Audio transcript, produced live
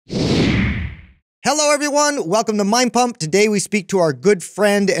Hello, everyone. Welcome to Mind Pump. Today, we speak to our good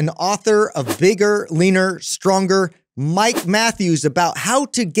friend and author of Bigger, Leaner, Stronger, Mike Matthews, about how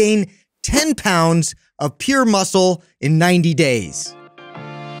to gain 10 pounds of pure muscle in 90 days.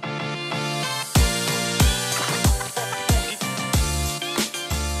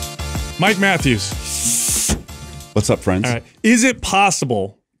 Mike Matthews. What's up, friends? All right. Is it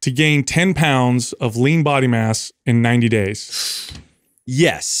possible to gain 10 pounds of lean body mass in 90 days?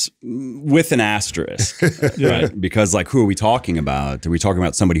 Yes, with an asterisk, right? Because like, who are we talking about? Are we talking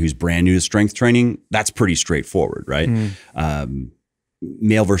about somebody who's brand new to strength training? That's pretty straightforward, right?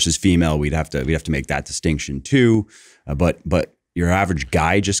 Male versus female, we'd have to make that distinction too. But your average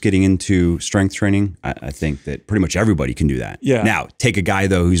guy just getting into strength training, I think that pretty much everybody can do that. Yeah. Now, take a guy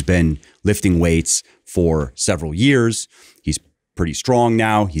though who's been lifting weights for several years. He's pretty strong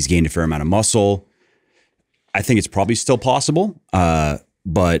now. He's gained a fair amount of muscle. I think it's probably still possible,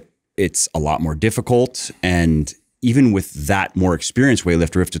 but it's a lot more difficult. And even with that more experienced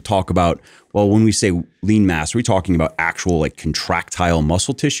weightlifter, we have to talk about, well, when we say lean mass, are we talking about actual like contractile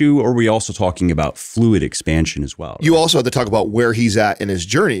muscle tissue, or are we also talking about fluid expansion as well? Right? You also have to talk about where he's at in his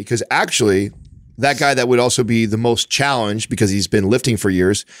journey, because actually that guy that would also be the most challenged because he's been lifting for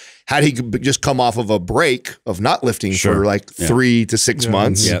years, had he just come off of a break of not lifting for like 3 to 6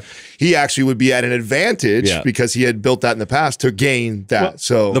 months, he actually would be at an advantage because he had built that in the past to gain that. Well,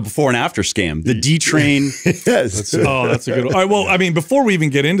 so the before and after scam, the D-train. Yes. Oh, that's a good one. All right, well, I mean, before we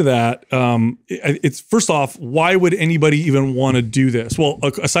even get into that, it's first off, why would anybody even want to do this? Well,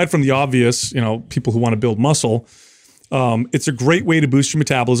 aside from the obvious, you know, people who want to build muscle, it's a great way to boost your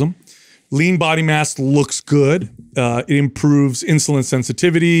metabolism. Lean body mass looks good. It improves insulin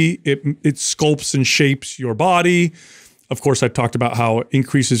sensitivity. It sculpts and shapes your body. Of course, I talked about how it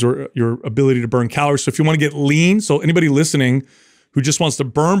increases your ability to burn calories. So if you want to get lean, so anybody listening who just wants to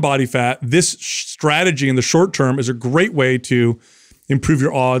burn body fat, this strategy in the short term is a great way to improve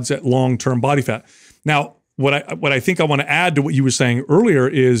your odds at long-term body fat. Now, what I think I want to add to what you were saying earlier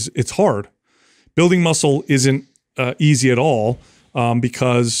is it's hard. Building muscle isn't easy at all.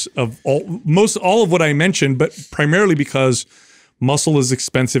 Because of all of what I mentioned, but primarily because muscle is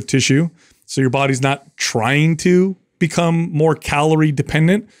expensive tissue. So your body's not trying to become more calorie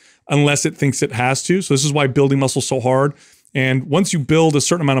dependent unless it thinks it has to. So this is why building muscle is so hard. And once you build a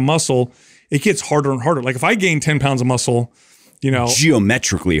certain amount of muscle, it gets harder and harder. Like if I gain 10 pounds of muscle, you know,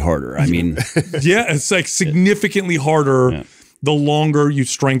 geometrically harder. I mean, yeah, it's like significantly harder. Yeah. The longer you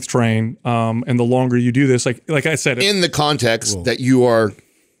strength train, and the longer you do this, like I said, in the context that you are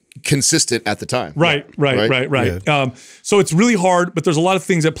consistent at the time. Right. Yeah. So it's really hard, but there's a lot of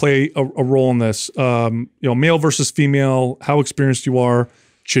things that play a role in this. You know, male versus female, how experienced you are,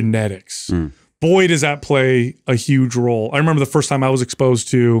 genetics. Boy, does that play a huge role. I remember the first time I was exposed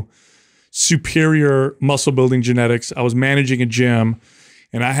to superior muscle building genetics. I was managing a gym.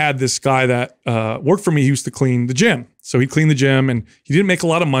 And I had this guy that worked for me. He used to clean the gym. So he'd clean the gym and he didn't make a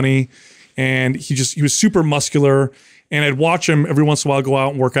lot of money. And he was super muscular. And I'd watch him every once in a while go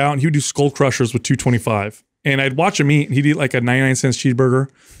out and work out. And he would do skull crushers with 225. And I'd watch him eat. And he'd eat like a 99-cent cheeseburger.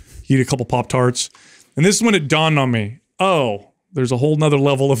 He'd eat a couple Pop-Tarts. And this is when it dawned on me, oh, there's a whole nother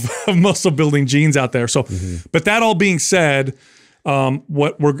level of muscle building genes out there. So, but that all being said,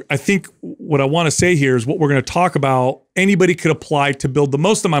 I think what I want to say here is what we're going to talk about. Anybody could apply to build the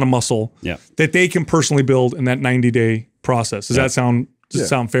most amount of muscle that they can personally build in that 90-day process. Does that sound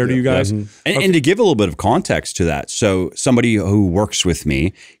fair to you guys? And to give a little bit of context to that, so somebody who works with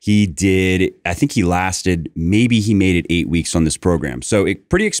me, I think he made it 8 weeks on this program. So a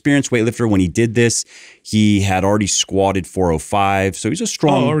pretty experienced weightlifter. When he did this, he had already squatted 405. So he's a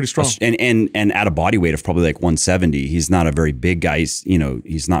strong, already strong, and at a body weight of probably like 170. He's not a very big guy.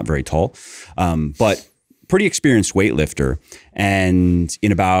 He's not very tall, but pretty experienced weightlifter. And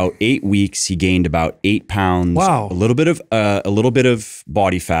in about 8 weeks, he gained about 8 pounds. Wow. A little bit of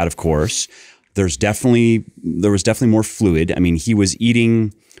body fat, of course. There was definitely more fluid. I mean, he was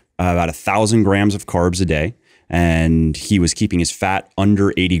eating about 1,000 grams of carbs a day, and he was keeping his fat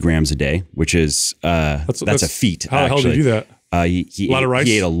under 80 grams a day, which is that's a feat. How the hell did he do that? A lot of rice?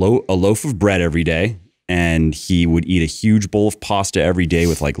 He ate a loaf of bread every day, and he would eat a huge bowl of pasta every day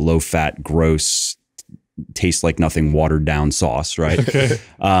with like low-fat, gross, tastes like nothing, watered down sauce, right? Okay.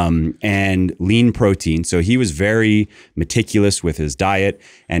 And lean protein. So he was very meticulous with his diet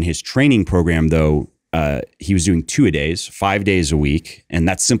and his training program, though. He was doing 2-a-days, 5 days a week. And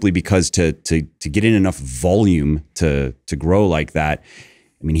that's simply because to get in enough volume to grow like that,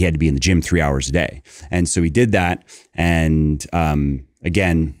 I mean, he had to be in the gym 3 hours a day. And so he did that. And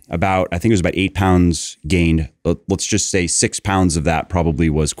again, I think it was about 8 pounds gained. Let's just say 6 pounds of that probably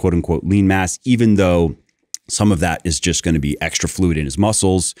was quote unquote lean mass, even though some of that is just going to be extra fluid in his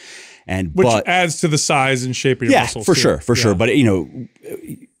muscles. Which adds to the size and shape of your muscles. For sure. But,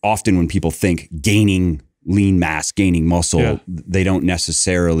 often when people think gaining lean mass, gaining muscle, they don't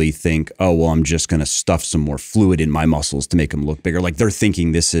necessarily think, oh, well, I'm just going to stuff some more fluid in my muscles to make them look bigger. Like they're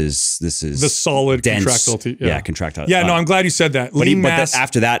thinking this is the solid dense, contractility. Contractile. Yeah, no, I'm glad you said that. Lean mass. But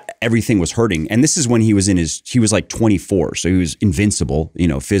after that, everything was hurting. And this is when he was he was like 24. So he was invincible,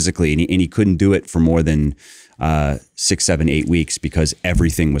 physically, and he couldn't do it for more than 6, 7, 8 weeks because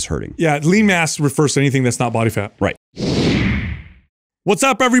everything was hurting. Yeah, lean mass refers to anything that's not body fat. Right. What's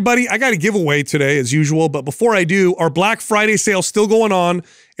up, everybody? I got a giveaway today, as usual. But before I do, our Black Friday sale still going on,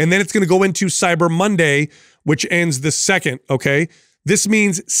 and then it's going to go into Cyber Monday, which ends the 2nd, okay? This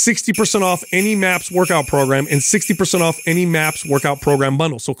means 60% off any MAPS workout program and 60% off any MAPS workout program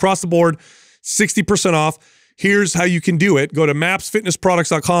bundle. So across the board, 60% off. Here's how you can do it. Go to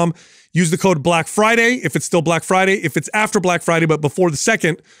mapsfitnessproducts.com. Use the code Black Friday if it's still Black Friday. If it's after Black Friday, but before the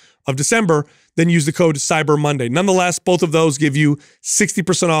 2nd of December, then use the code Cyber Monday. Nonetheless, both of those give you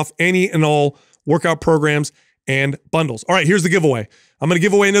 60% off any and all workout programs and bundles. All right, here's the giveaway. I'm going to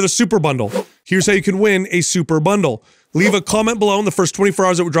give away another super bundle. Here's how you can win a super bundle. Leave a comment below in the first 24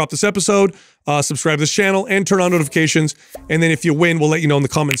 hours that we drop this episode, subscribe to this channel, and turn on notifications. And then if you win, we'll let you know in the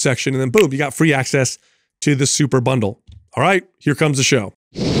comment section. And then boom, you got free access to the super bundle. All right, here comes the show.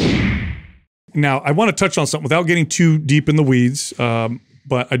 Now, I want to touch on something without getting too deep in the weeds,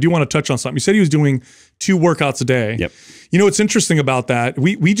 but I do want to touch on something. You said he was doing 2 workouts a day. Yep. What's interesting about that?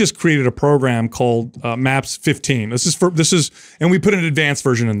 We just created a program called MAPS 15. This is, and we put an advanced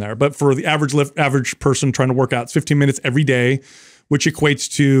version in there. But for the average person trying to work out, it's 15 minutes every day, which equates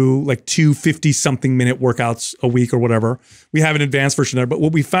to like 2 50-something minute workouts a week or whatever. We have an advanced version there. But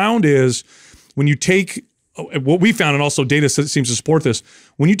what we found is when you take what we found, and also data seems to support this,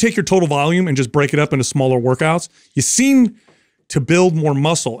 when you take your total volume and just break it up into smaller workouts, you seem to build more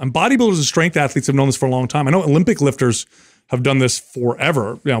muscle. And bodybuilders and strength athletes have known this for a long time. I know Olympic lifters have done this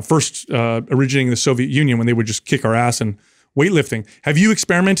forever. First originating in the Soviet Union when they would just kick our ass in weightlifting. Have you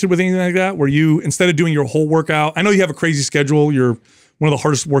experimented with anything like that, where you, instead of doing your whole workout, I know you have a crazy schedule, you're one of the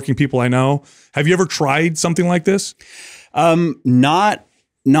hardest working people I know. Have you ever tried something like this?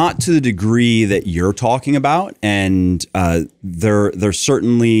 Not to the degree that you're talking about, and there's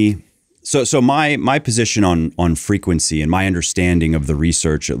certainly so my position on frequency and my understanding of the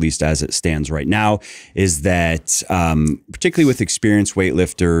research, at least as it stands right now, is that particularly with experienced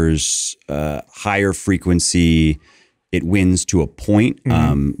weightlifters, higher frequency, it wins to a point.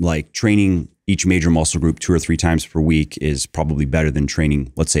 Like training each major muscle group 2 or 3 times per week is probably better than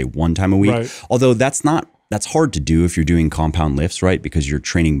training, let's say, 1 time a week. Right. Although that's hard to do if you're doing compound lifts, right? Because you're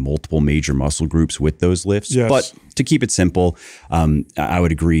training multiple major muscle groups with those lifts. Yes. But to keep it simple, I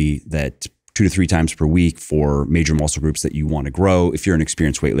would agree that 2 to 3 times per week for major muscle groups that you want to grow, if you're an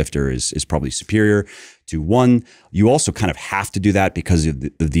experienced weightlifter, is probably superior to 1. You also kind of have to do that because of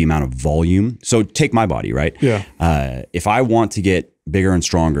the amount of volume. So take my body, right? Yeah. If I want to get bigger and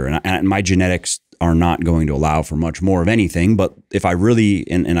stronger, and my genetics are not going to allow for much more of anything, but if I really,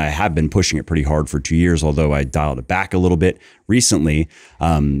 and I have been pushing it pretty hard for 2 years, although I dialed it back a little bit recently,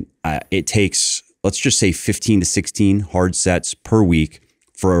 it takes, let's just say 15 to 16 hard sets per week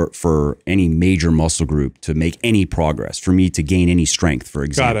for any major muscle group to make any progress, for me to gain any strength, for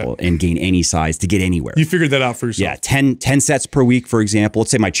example, and gain any size to get anywhere. You figured that out for yourself. Yeah, 10 sets per week, for example.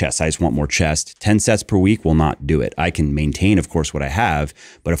 Let's say my chest, I just want more chest. 10 sets per week will not do it. I can maintain, of course, what I have,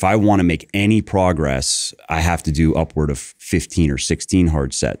 but if I want to make any progress, I have to do upward of 15 or 16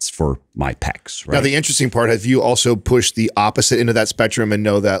 hard sets for my pecs. Right? Now, the interesting part, have you also pushed the opposite into that spectrum and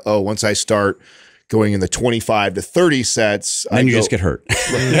know that, oh, once I start going in the 25 to 30 sets, then you just get hurt.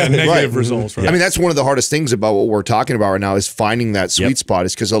 Yeah, negative results. Right? I mean, that's one of the hardest things about what we're talking about right now is finding that sweet spot.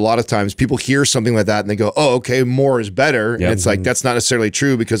 Is because a lot of times people hear something like that and they go, "Oh, okay, more is better," and it's like that's not necessarily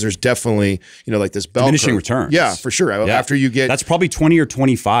true because there's definitely like this bell diminishing curve. Returns. Yeah, for sure. Yeah. After you get that's probably 20 or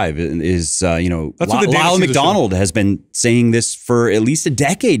 25 is that's what Lyle McDonald has been saying this for at least a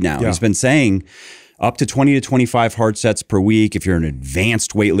decade now. He's been saying up to 20 to 25 hard sets per week. If you're an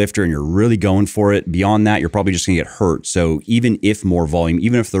advanced weightlifter and you're really going for it, beyond that, you're probably just going to get hurt. So even if more volume,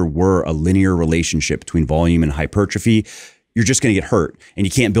 even if there were a linear relationship between volume and hypertrophy, you're just going to get hurt, and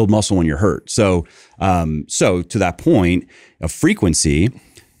you can't build muscle when you're hurt. So, so to that point of frequency,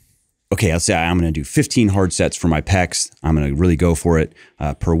 okay, let's say I'm going to do 15 hard sets for my pecs. I'm going to really go for it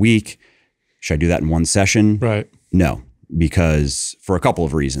per week. Should I do that in one session? Right. No. because for a couple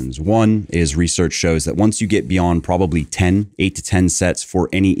of reasons. One is research shows that once you get beyond probably 8 to 10 sets for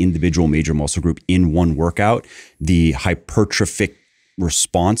any individual major muscle group in one workout, the hypertrophic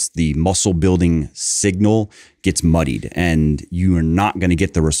response, the muscle building signal gets muddied, and you are not going to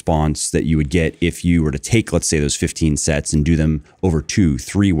get the response that you would get if you were to take, let's say, those 15 sets and do them over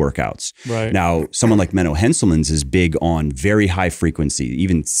 2-3 workouts. Right. Now, someone like Menno Henselmans is big on very high frequency,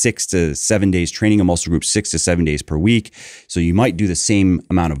 even 6 to 7 days, training a muscle group 6 to 7 days per week. So you might do the same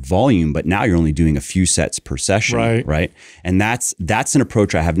amount of volume, but now you're only doing a few sets per session, right? And that's an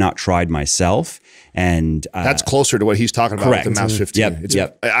approach I have not tried myself. And that's closer to what he's talking about with the Mass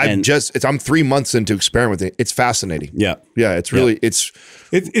 15. I'm 3 months into experimenting. It's fascinating. Yeah. It's really, it's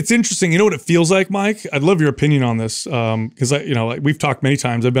interesting. You know what it feels like, Mike? I'd love your opinion on this. Cause like we've talked many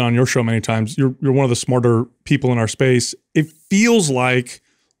times. I've been on your show many times. You're one of the smarter people in our space. It feels like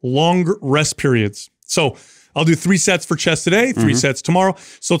longer rest periods. So I'll do 3 sets for chest today, 3 sets tomorrow.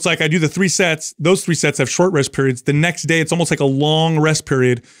 So it's like I do the 3 sets. Those 3 sets have short rest periods. The next day, it's almost like a long rest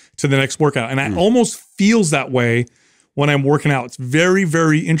period to the next workout. And it almost feels that way when I'm working out. It's very,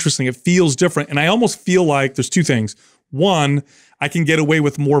 very interesting. It feels different. And I almost feel like there's 2 things. 1, I can get away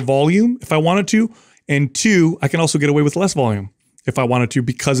with more volume if I wanted to. And 2, I can also get away with less volume if I wanted to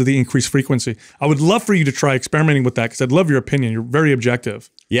because of the increased frequency. I would love for you to try experimenting with that because I'd love your opinion. You're very objective.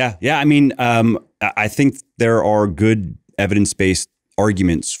 Yeah. I mean, I think there are good evidence-based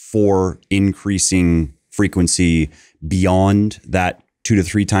arguments for increasing frequency beyond that 2 to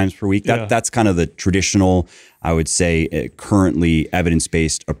 3 times per week. That's kind of the traditional, I would say, currently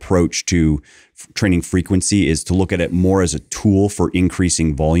evidence-based approach to training frequency is to look at it more as a tool for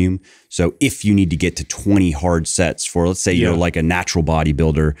increasing volume. So if you need to get to 20 hard sets for, let's say you're like a natural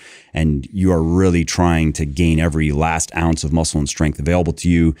bodybuilder and you are really trying to gain every last ounce of muscle and strength available to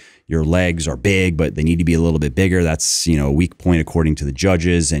you, your legs are big, but they need to be a little bit bigger. That's, a weak point according to the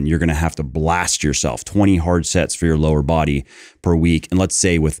judges. And you're going to have to blast yourself 20 hard sets for your lower body per week. And let's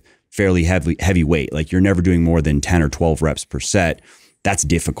say with fairly heavy weight, like you're never doing more than 10 or 12 reps per set. That's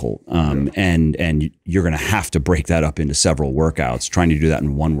difficult. And you're going to have to break that up into several workouts. Trying to do that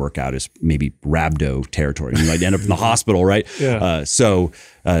in one workout is maybe rhabdo territory. You might end up in the hospital, right? Yeah. So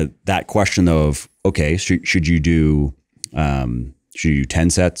that question though of, okay, should you do 10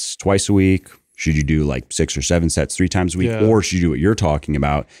 sets twice a week? Should you do like 6 or 7 sets 3 times a week? Or should you do what you're talking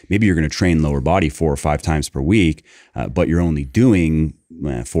about? Maybe you're going to train lower body 4 or 5 times per week, but you're only doing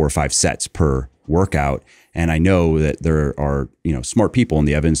 4 or 5 sets per workout. And I know that there are, smart people in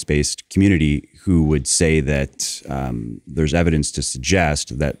the evidence-based community who would say that there's evidence to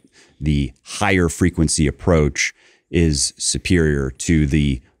suggest that the higher frequency approach is superior to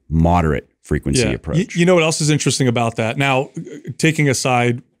the moderate frequency approach. You know what else is interesting about that? Now, taking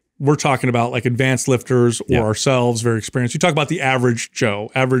aside, we're talking about like advanced lifters or ourselves, very experienced. You talk about the average Joe,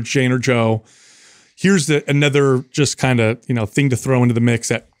 average Jane or Joe. Here's another just kind of, thing to throw into the mix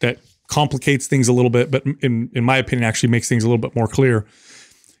that complicates things a little bit, but in my opinion, actually makes things a little bit more clear.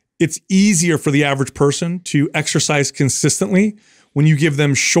 It's easier for the average person to exercise consistently when you give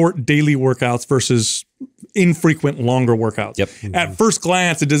them short daily workouts versus infrequent longer workouts. At first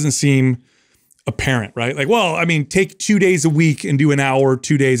glance, it doesn't seem apparent, right? Like, well, I mean, take 2 days a week and do an hour,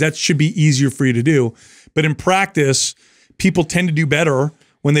 2 days. That should be easier for you to do. But in practice, people tend to do better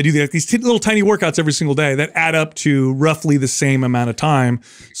when they do these little tiny workouts every single day that add up to roughly the same amount of time.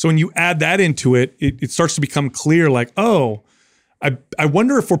 So when you add that into it, it starts to become clear like, oh, I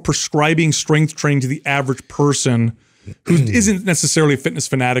wonder if we're prescribing strength training to the average person who isn't necessarily a fitness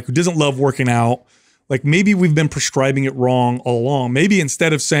fanatic, who doesn't love working out. Like maybe we've been prescribing it wrong all along. Maybe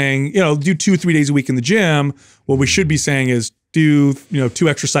instead of saying, do 2 or 3 days a week in the gym, what we should be saying is do, 2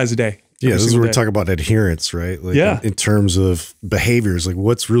 exercise a day. Yeah, this is where we talk about adherence, right? Like in terms of behaviors, like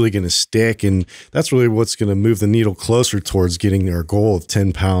what's really going to stick. And that's really what's going to move the needle closer towards getting our goal of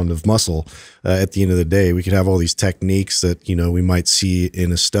 10 pounds of muscle at the end of the day. We could have all these techniques that, we might see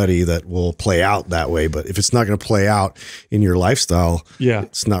in a study that will play out that way. But if it's not going to play out in your lifestyle,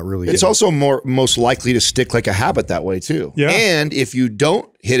 it's not really. It's also most likely to stick like a habit that way too. Yeah. And if you don't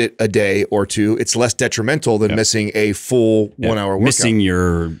hit it a day or 2, it's less detrimental than missing a full 1 hour workout. Missing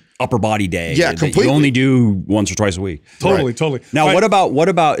your upper body day. Yeah, completely. You only do once or twice a week. Totally. Now, what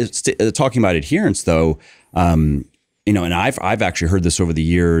about talking about adherence though? And I've actually heard this over the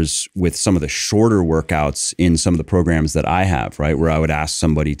years with some of the shorter workouts in some of the programs that I have, right? Where I would ask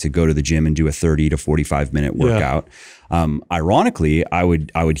somebody to go to the gym and do a 30 to 45 minute workout. Ironically, I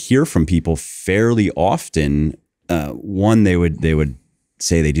would hear from people fairly often. One, they would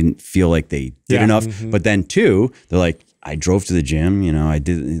say they didn't feel like they did enough, but then 2, they're like, I drove to the gym. You know, I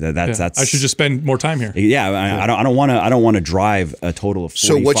did that's. I should just spend more time here. Yeah, I don't want to drive a total of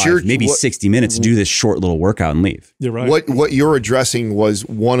 45, maybe 60 minutes to do this short little workout and leave. You're right. What you're addressing was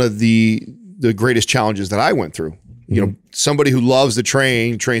one of the greatest challenges that I went through. You know, somebody who loves to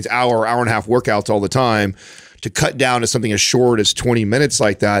trains hour and a half workouts all the time, to cut down to something as short as 20 minutes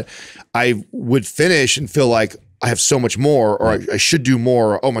like that, I would finish and feel like I have so much more, or I should do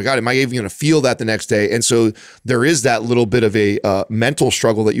more. Oh my God, am I even going to feel that the next day? And so there is that little bit of a mental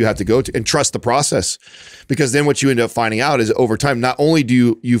struggle that you have to go to, and trust the process, because then what you end up finding out is over time, not only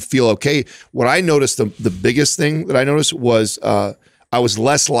do you feel okay, what I noticed, the biggest thing that I noticed was I was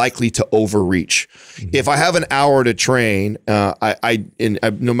less likely to overreach. If I have an hour to train, no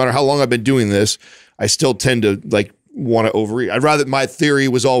matter how long I've been doing this, I still tend to like want to overreach. My theory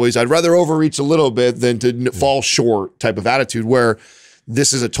was always, I'd rather overreach a little bit than to fall short type of attitude, where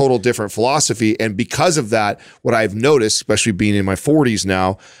this is a total different philosophy. And because of that, what I've noticed, especially being in my 40s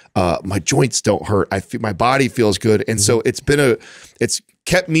now, my joints don't hurt. My body feels good. And so it's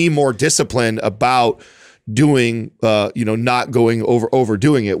kept me more disciplined about doing, not going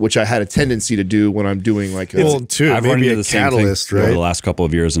overdoing it, which I had a tendency to do when I'm doing like I've run into the catalyst, same thing over the last couple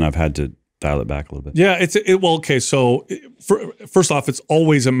of years, and I've had to dial it back a little bit. Yeah, okay. So first off, it's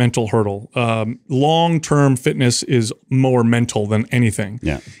always a mental hurdle. Long-term fitness is more mental than anything.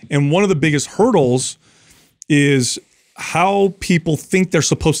 Yeah. And one of the biggest hurdles is how people think they're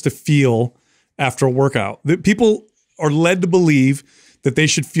supposed to feel after a workout. That people are led to believe that they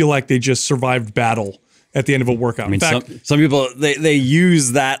should feel like they just survived battle at the end of a workout. I mean, in fact, some people, they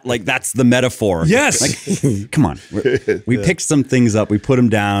use that like that's the metaphor. Yes. Like, come on. We picked some things up. We put them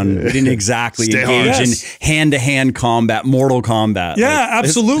down. We didn't exactly engage in hand-to-hand combat, mortal combat. Yeah,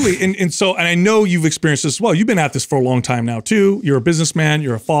 absolutely. And I know you've experienced this as well. You've been at this for a long time now too. You're a businessman.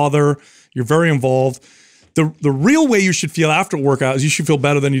 You're a father. You're very involved. The real way you should feel after a workout is you should feel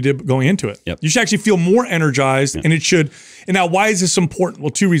better than you did going into it. Yep. You should actually feel more energized, and it should. And now, why is this important? Well,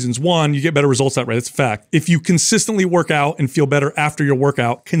 two reasons. One, you get better results that way. That's a fact. If you consistently work out and feel better after your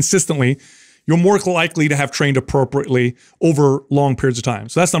workout consistently, you're more likely to have trained appropriately over long periods of time.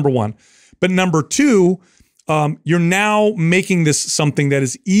 So that's number one. But number two, you're now making this something that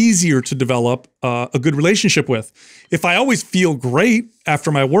is easier to develop a good relationship with. If I always feel great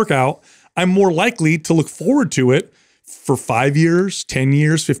after my workout, I'm more likely to look forward to it for 5 years, 10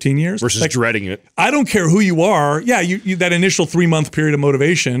 years, 15 years. Versus dreading it. I don't care who you are. Yeah, you that initial 3-month period of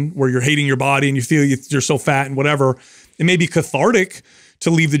motivation where you're hating your body and you feel you're so fat and whatever, it may be cathartic to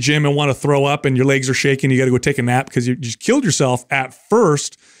leave the gym and want to throw up and your legs are shaking, you got to go take a nap because you just killed yourself at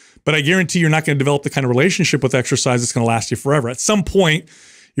first. But I guarantee you're not going to develop the kind of relationship with exercise that's going to last you forever. At some point,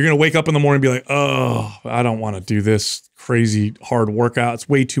 you're going to wake up in the morning and be like, oh, I don't want to do this crazy hard workout. It's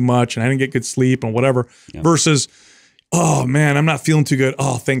way too much and I didn't get good sleep and whatever. Yeah. Versus, oh man, I'm not feeling too good.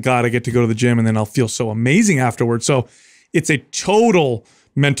 Oh, thank God I get to go to the gym and then I'll feel so amazing afterwards. So it's a total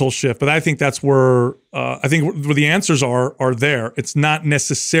mental shift. But I think that's where where the answers are there. It's not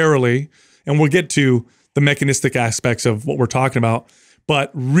necessarily, and we'll get to the mechanistic aspects of what we're talking about,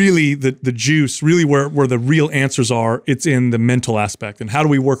 but really the juice, really where the real answers are, it's in the mental aspect. And how do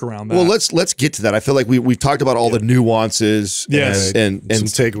we work around that? Well, let's get to that. I feel like we've talked about all the nuances and some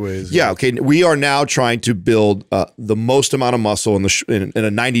takeaways. Yeah, okay. We are now trying to build the most amount of muscle in a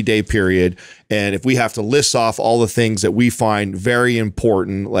 90-day period. And if we have to list off all the things that we find very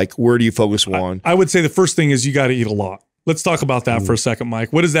important, like where do you focus on? I would say the first thing is you got to eat a lot. Let's talk about that for a second,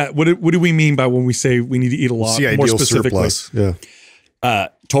 Mike. What is that? What do we mean by when we say we need to eat a lot? More specifically. Surplus. Yeah.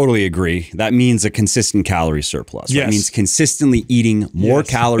 Totally agree. That means a consistent calorie surplus. Yes. That means consistently eating more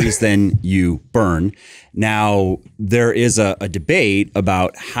calories than you burn. Now, there is a debate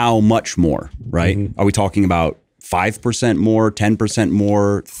about how much more, right? Mm-hmm. Are we talking about 5% more, 10%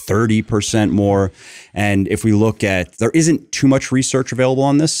 more, 30% more? And if we look at, there isn't too much research available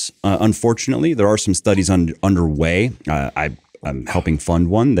on this, unfortunately. There are some studies underway. I'm helping fund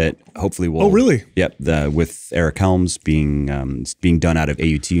one that hopefully will. Oh, really? Yep. With Eric Helms being done out of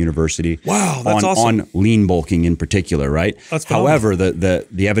AUT University. Wow, that's awesome. On lean bulking in particular, right? That's phenomenal. However,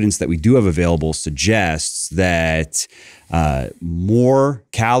 the evidence that we do have available suggests that more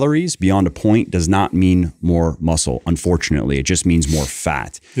calories beyond a point does not mean more muscle. Unfortunately, it just means more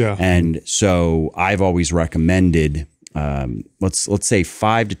fat. Yeah. And so I've always recommended let's say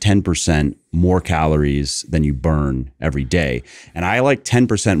 5 to 10% more calories than you burn every day. And I like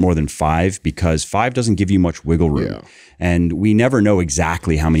 10% more than 5 because 5 doesn't give you much wiggle room. Yeah. And we never know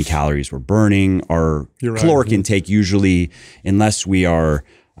exactly how many calories we're burning. Our caloric intake usually, unless we are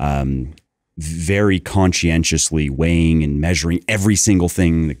very conscientiously weighing and measuring every single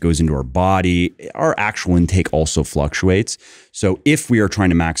thing that goes into our body. Our actual intake also fluctuates. So if we are trying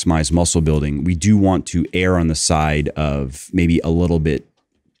to maximize muscle building, we do want to err on the side of maybe a little bit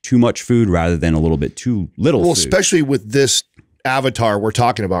too much food rather than a little bit too little food. Especially with this avatar we're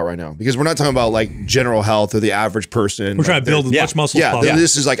talking about right now, because we're not talking about like general health or the average person. We're trying to build as much muscle as possible.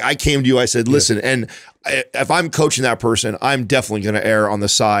 This is like, I came to you, I said, listen, and if I'm coaching that person, I'm definitely going to err on the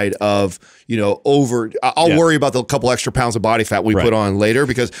side of, I'll worry about the couple extra pounds of body fat we put on later,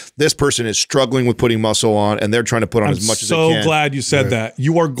 because this person is struggling with putting muscle on and they're trying to put on as much as they can. I'm so glad you said that.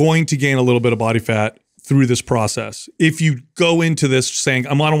 You are going to gain a little bit of body fat through this process. If you go into this saying,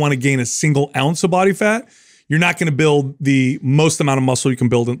 I don't want to gain a single ounce of body fat, you're not going to build the most amount of muscle you can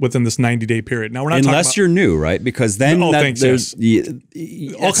build within this 90-day period. Now, we're not unless you're new, right? Because then there's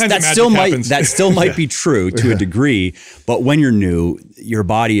all kinds of magic happens. That still might be true to a degree, but when you're new, your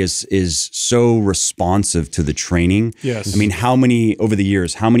body is so responsive to the training. Yes. I mean, over the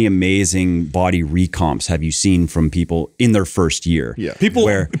years, how many amazing body recomps have you seen from people in their first year? Yeah.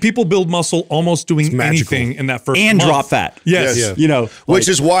 People build muscle almost doing anything in that first and month. drop fat. Yes. Yeah. Which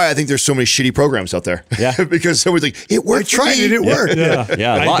is why I think there's so many shitty programs out there. Yeah. Because someone's like, it worked. Tried it, it worked.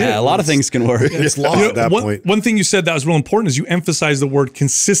 Yeah. A lot of things can work. It's law at that point. One thing you said that was real important is you emphasize the word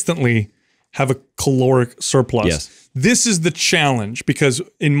consistently have a caloric surplus. Yes. This is the challenge, because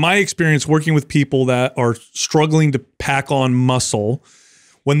in my experience working with people that are struggling to pack on muscle,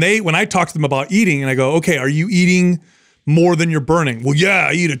 when I talk to them about eating and I go, okay, are you eating more than you're burning? Well, yeah,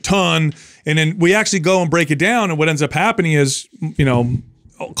 I eat a ton. And then we actually go and break it down. And what ends up happening is,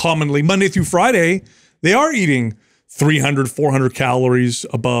 commonly Monday through Friday, they are eating 300, 400 calories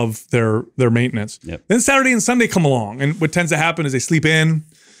above their maintenance. Yep. Then Saturday and Sunday come along. And what tends to happen is they sleep in,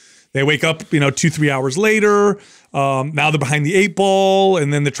 they wake up, 2-3 hours later. Now they're behind the 8 ball,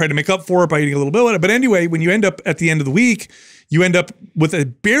 and then they try to make up for it by eating a little bit. But anyway, when you end up at the end of the week, you end up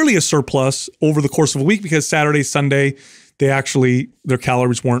with barely a surplus over the course of a week, because Saturday, Sunday, their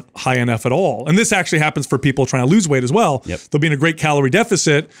calories weren't high enough at all. And this actually happens for people trying to lose weight as well. Yep. They'll be in a great calorie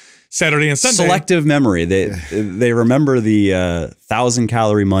deficit Saturday and Sunday. Selective memory. They remember the 1,000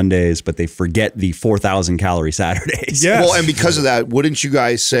 calorie Mondays, but they forget the 4,000 calorie Saturdays. Yes. Well, and because of that, wouldn't you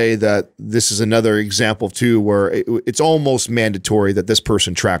guys say that this is another example too, where it's almost mandatory that this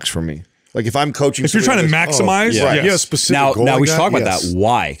person tracks for me? Like if I'm coaching, if you're trying to maximize, specific goal now like we should talk about yes. that.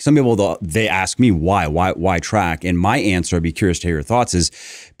 Why? Some people, they ask me why track, and my answer, I'd be curious to hear your thoughts, is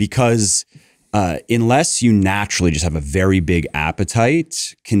because unless you naturally just have a very big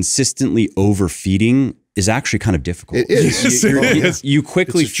appetite, consistently overfeeding is actually kind of difficult. It is. You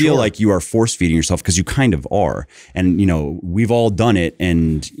quickly feel like you are force feeding yourself, because you kind of are. And we've all done it.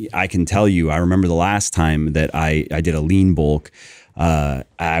 And I can tell you, I remember the last time that I did a lean bulk.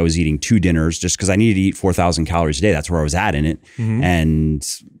 I was eating 2 dinners just because I needed to eat 4,000 calories a day. That's where I was at in it. Mm-hmm.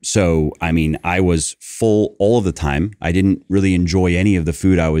 And so, I mean, I was full all of the time. I didn't really enjoy any of the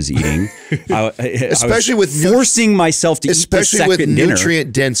food I was eating. Especially with forcing myself to eat the second dinner.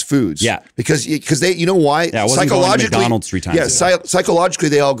 Nutrient dense foods. Yeah. Because they, you know why? Yeah, I wasn't going to McDonald's 3 times. Yeah. Psychologically,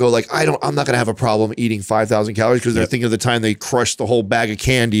 they all go like, I'm not going to have a problem eating 5,000 calories, because they're thinking of the time they crushed the whole bag of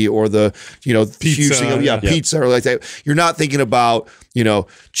candy or the, pizza. Pizza or like that. You're not thinking about,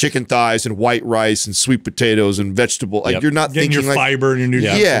 chicken thighs and white rice and sweet potatoes and vegetable. Like you're not getting thinking your fiber and your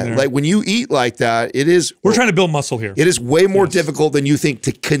nutrients. Yeah. Like when you eat like that, we're trying to build muscle here. It is way more difficult than you think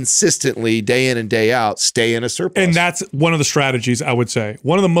to consistently, day in and day out, stay in a surplus. And that's one of the strategies, I would say.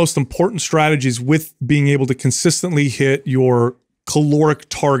 One of the most important strategies with being able to consistently hit your caloric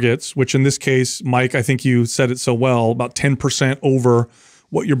targets, which in this case, Mike, I think you said it so well, about 10% over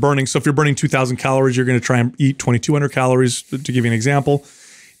what you're burning. So if you're burning 2,000 calories, you're going to try and eat 2,200 calories, to give you an example,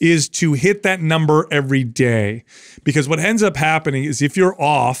 is to hit that number every day. Because what ends up happening is if you're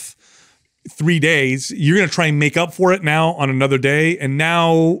off 3 days, you're going to try and make up for it now on another day. And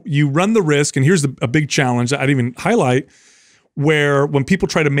now you run the risk, and here's a big challenge that I'd even highlight, where when people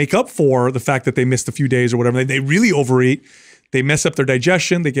try to make up for the fact that they missed a few days or whatever, they really overeat, they mess up their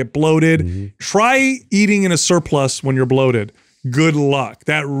digestion, they get bloated. Mm-hmm. Try eating in a surplus when you're bloated. Good luck.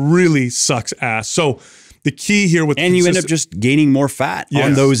 That really sucks ass. So the key here with you end up just gaining more fat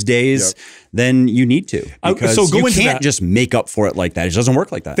on those days than you need to, because you can't just make up for it like that. It doesn't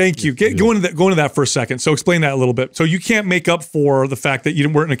work like that. Thank you. Go into that for a second. So explain that a little bit. So you can't make up for the fact that you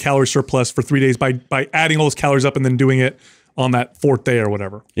weren't in a calorie surplus for 3 days by adding all those calories up and then doing it on that 4th day or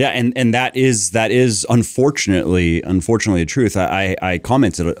whatever. Yeah, and that is unfortunately the truth. I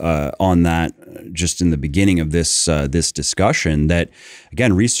commented on that just in the beginning of this this discussion that,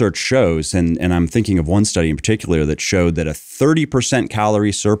 again, research shows, and I'm thinking of one study in particular that showed that a 30%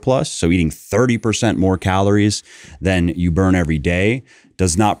 calorie surplus, so eating 30% more calories than you burn every day,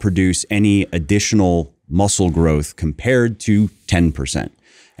 does not produce any additional muscle growth compared to 10%.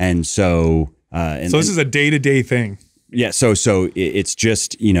 And so, so this is a day-to-day thing. Yeah, so it's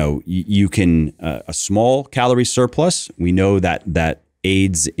just, you know, you can a small calorie surplus. We know that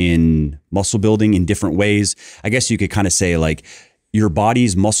aids in muscle building in different ways. I guess you could kind of say like your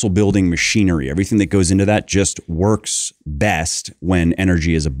body's muscle building machinery, everything that goes into that just works best when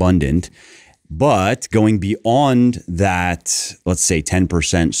energy is abundant. But going beyond that, let's say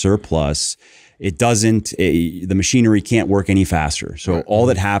 10% surplus, it doesn't, the machinery can't work any faster. So all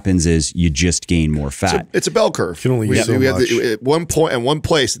that happens is you just gain more fat. It's a bell curve. You can only use so much. At one point, at one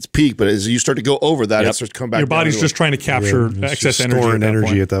place, it's peak, but as you start to go over that, it starts to come back. Your body's just trying to capture excess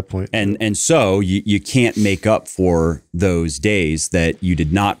energy at that point. And so you can't make up for those days that you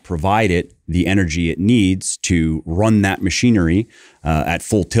did not provide it the energy it needs to run that machinery at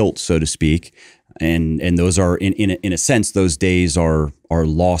full tilt, so to speak. And those are in a sense, those days are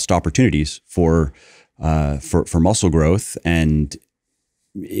lost opportunities for muscle growth. And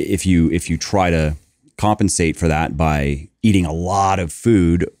if you try to compensate for that by eating a lot of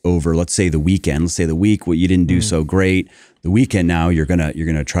food over, let's say the weekend, let's say the week, what you didn't do so great, the weekend now you're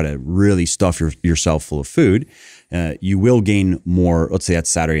gonna try to really stuff yourself full of food. You will gain more, let's say that's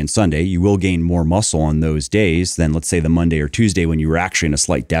Saturday and Sunday, you will gain more muscle on those days than, let's say, the Monday or Tuesday when you were actually in a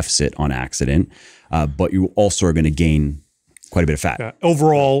slight deficit on accident. But you also are going to gain quite a bit of fat. Yeah,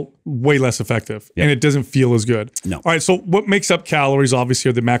 overall, way less effective, and it doesn't feel as good. No. All right, so what makes up calories, obviously,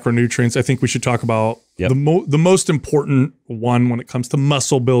 are the macronutrients. I think we should talk about the most important one when it comes to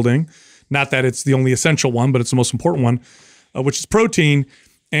muscle building. Not that it's the only essential one, but it's the most important one, which is protein.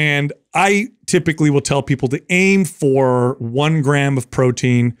 And I typically will tell people to aim for 1 gram of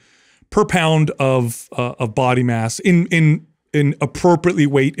protein per pound of body mass in appropriately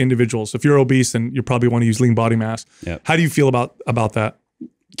weight individuals. If you're obese, then you probably want to use lean body mass. Yep. How do you feel about that?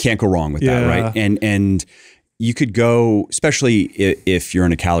 Can't go wrong with that, right? And you could go, especially if you're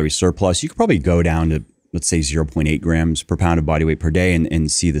in a calorie surplus, you could probably go down to, let's say, 0.8 grams per pound of body weight per day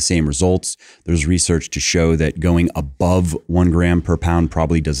and see the same results. There's research to show that going above 1 gram per pound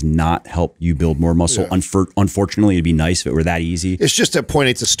probably does not help you build more muscle. Yeah. Unfortunately, it'd be nice if it were that easy. It's just at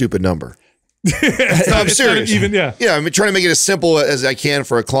 0.8's a stupid number. No, I'm serious. Yeah, I'm trying to make it as simple as I can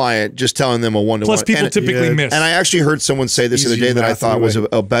for a client, just telling them a 1-to-1. Plus, people typically miss. And I actually heard someone say this the other day that I thought was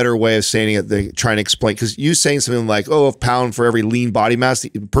a better way of saying it. They trying to explain, because you saying something like, "Oh, a pound for every lean body mass." The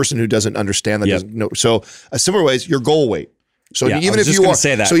person who doesn't understand that doesn't know. So, a similar way is your goal weight. So even if you are,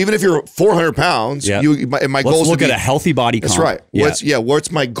 so even if you're 400 pounds, my goal is let's look at a healthy body comp. That's right.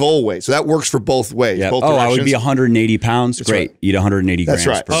 What's my goal weight? So that works for both ways. Yeah. Both I would be 180 pounds. That's Great. Right. Eat 180 grams. That's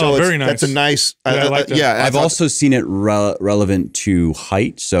right. Per So very nice. That's a nice. I like that. Yeah. I've also seen it relevant to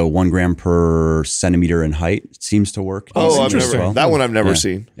height. So 1 gram per centimeter in height seems to work. That one I've never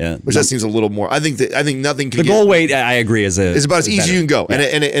seen. Yeah. Which that seems a little more. I think nothing can. The goal weight, I agree, is about as easy as you can go, and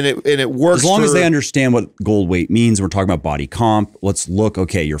it works as long as they understand what goal weight means. We're talking about body comp. Let's look.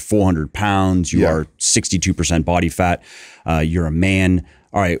 Okay, you're 400 pounds. You are 62% body fat. You're a man.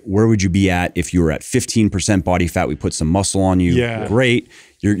 All right, where would you be at if you were at 15% body fat? We put some muscle on you. Yeah. Great.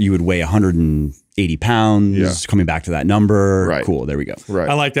 You would weigh 180 pounds. Yeah. Coming back to that number. Right. Cool. There we go. Right.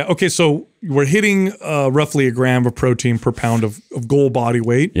 I like that. Okay, so we're hitting roughly 1 gram of protein per pound of goal body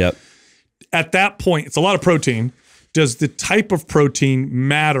weight. Yep. At that point, it's a lot of protein. Does the type of protein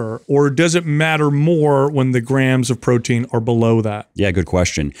matter, or does it matter more when the grams of protein are below that? Yeah, good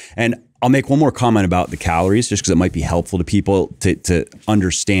question. And I'll make one more comment about the calories, just because it might be helpful to people to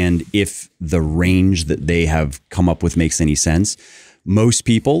understand if the range that they have come up with makes any sense. Most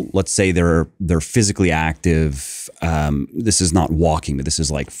people, let's say they're physically active. This is not walking, but this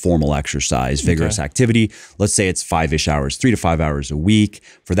is like formal exercise, vigorous activity. Let's say it's 5-ish hours, 3 to 5 hours a week.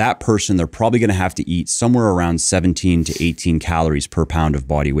 For that person, they're probably going to have to eat somewhere around 17 to 18 calories per pound of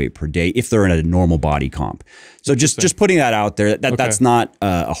body weight per day if they're in a normal body comp. So just putting that out there, that's not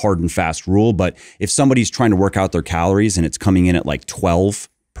a hard and fast rule. But if somebody's trying to work out their calories and it's coming in at like 12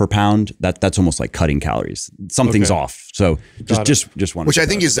 per pound, that's almost like cutting calories. Something's off. So just one. Which I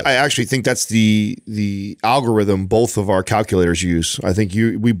actually think that's the algorithm both of our calculators use. I think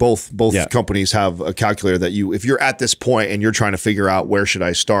both companies have a calculator that if you're at this point and you're trying to figure out where should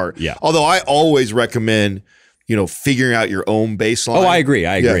I start. Yeah. Although I always recommend, figuring out your own baseline. Oh, I agree.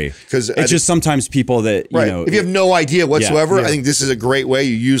 I agree. Because it's just sometimes people that, you know, if you have no idea whatsoever, I think this is a great way.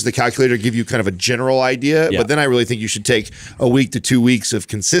 You use the calculator to give you kind of a general idea, but then I really think you should take a week to 2 weeks of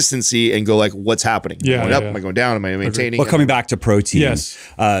consistency and go like, what's happening? Am I going up? Am I going down? Am I maintaining? Well, coming back to protein. Yes.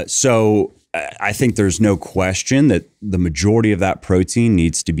 So I think there's no question that the majority of that protein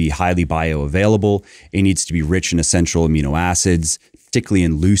needs to be highly bioavailable. It needs to be rich in essential amino acids, particularly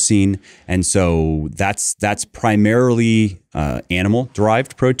in leucine. And so that's primarily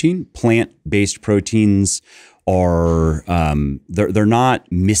animal-derived protein. Plant-based proteins are they're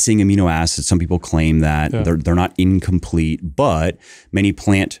not missing amino acids. Some people claim that they're not incomplete, but many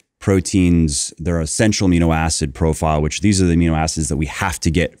plant proteins, their essential amino acid profile, which these are the amino acids that we have to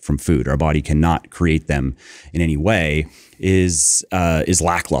get from food. Our body cannot create them in any way, is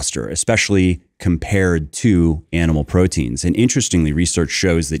lackluster, especially compared to animal proteins. And interestingly, research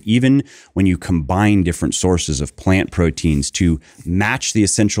shows that even when you combine different sources of plant proteins to match the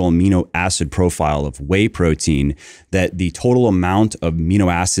essential amino acid profile of whey protein, that the total amount of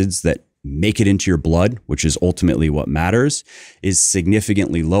amino acids that make it into your blood, which is ultimately what matters, is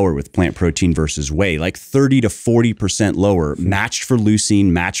significantly lower with plant protein versus whey, like 30 to 40% lower, matched for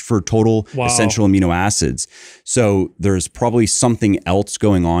leucine, matched for total essential amino acids. So there's probably something else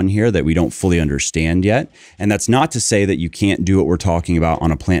going on here that we don't fully understand yet. And that's not to say that you can't do what we're talking about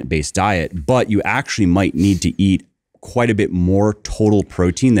on a plant-based diet, but you actually might need to eat quite a bit more total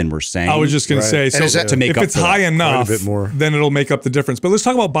protein than we're saying. I was just going to say, so to make if up it's high enough, then it'll make up the difference. But let's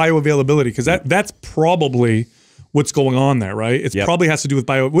talk about bioavailability, because that's probably what's going on there, right? It probably has to do with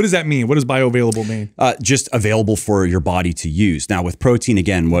what does that mean? What does bioavailable mean? Just available for your body to use. Now with protein,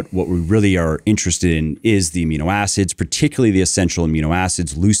 again, what we really are interested in is the amino acids, particularly the essential amino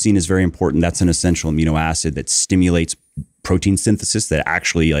acids. Leucine is very important. That's an essential amino acid that stimulates protein synthesis, that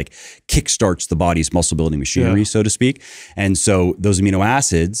actually like kickstarts the body's muscle building machinery, so to speak. And so those amino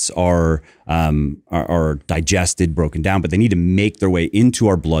acids are digested, broken down, but they need to make their way into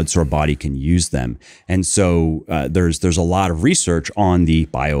our blood so our body can use them. And so there's a lot of research on the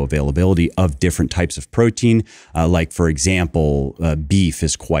bioavailability of different types of protein. Like for example, beef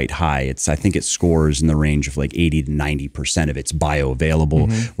is quite high. I think it scores in the range of like 80 to 90% of it's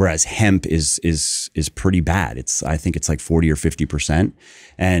bioavailable, whereas hemp is pretty bad. I think it's like 40 or 50%.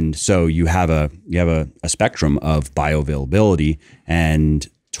 And so you have a spectrum of bioavailability, and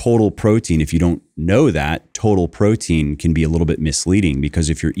total protein, if you don't know that, total protein can be a little bit misleading, because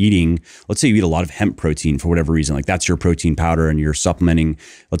if you're eating, let's say you eat a lot of hemp protein for whatever reason, like that's your protein powder and you're supplementing,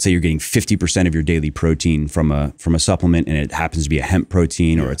 let's say you're getting 50% of your daily protein from a supplement, and it happens to be a hemp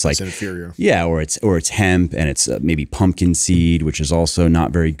protein, or it's like inferior. Yeah, or it's hemp and it's maybe pumpkin seed, which is also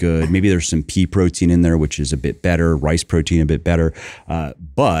not very good. Maybe there's some pea protein in there, which is a bit better, rice protein a bit better.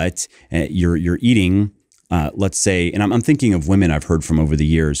 But you're eating let's say, and I'm thinking of women I've heard from over the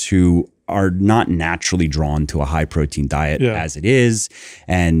years who are not naturally drawn to a high protein diet as it is.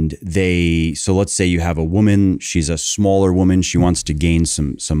 And so let's say you have a woman, she's a smaller woman, she wants to gain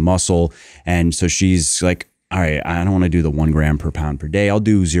some muscle. And so she's like, all right, I don't want to do the 1 gram per pound per day. I'll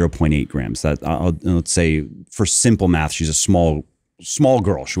do 0.8 grams. Let's say for simple math, she's a small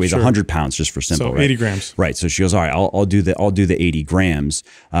girl. She weighs 100 pounds, just for simple. So 80 grams. Right. So she goes, all right, I'll do the 80 grams.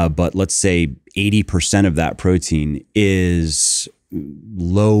 But let's say 80% of that protein is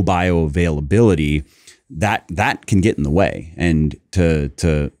low bioavailability. That can get in the way. And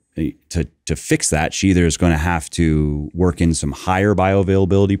to fix that, she either is going to have to work in some higher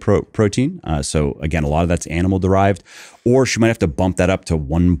bioavailability protein. So again, a lot of that's animal derived, or she might have to bump that up to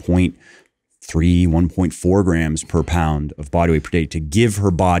 1.3, 1.4 grams per pound of body weight per day to give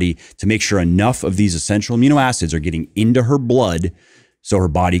her body, to make sure enough of these essential amino acids are getting into her blood so her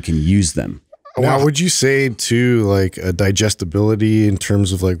body can use them. Now, would you say too, like a digestibility in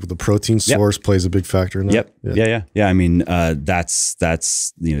terms of like the protein source plays a big factor in that? Yeah. I mean, that's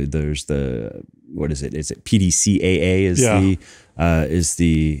there's the, what is it? Is it PDCAA is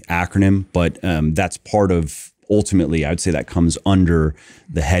the acronym, but that's part of, ultimately, I would say that comes under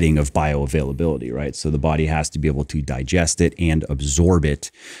the heading of bioavailability, right? So the body has to be able to digest it and absorb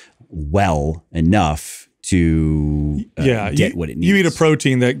it well enough to get what it needs. You eat a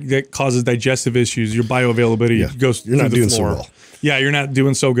protein that causes digestive issues, your bioavailability goes through the floor. You're not doing so well. Yeah, you're not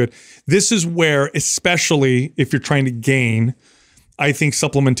doing so good. This is where, especially if you're trying to gain, I think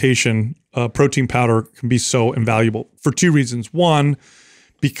supplementation, protein powder can be so invaluable for 2 reasons. One,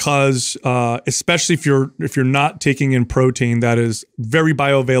 because especially if you're not taking in protein that is very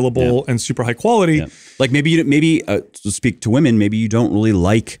bioavailable and super high quality. Like maybe to speak to women, maybe you don't really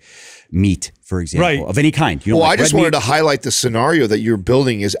like meat, for example, of any kind. You don't well, like I just red wanted meat? to highlight the scenario that you're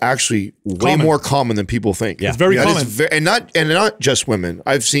building is actually way more common than people think. It's very common. And not just women.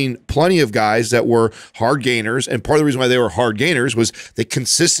 I've seen plenty of guys that were hard gainers, and part of the reason why they were hard gainers was they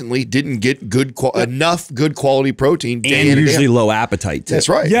consistently didn't get enough good quality protein day and in usually and day out. low appetite too. That's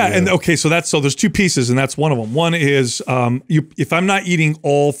right. Yeah, and okay, so there's two pieces, and that's one of them. One is if I'm not eating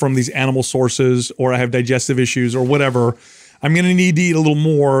all from these animal sources, or I have digestive issues or whatever, I'm going to need to eat a little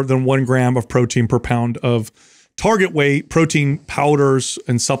more than 1 gram of protein per pound of target weight. Protein powders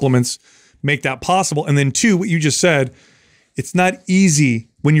and supplements make that possible. And then 2, what you just said, it's not easy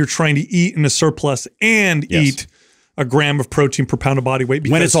when you're trying to eat in a surplus and eat a gram of protein per pound of body weight.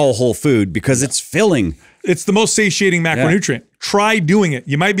 When it's all whole food, because it's filling. It's the most satiating macronutrient. Try doing it.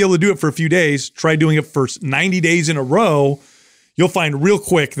 You might be able to do it for a few days. Try doing it for 90 days in a row. You'll find real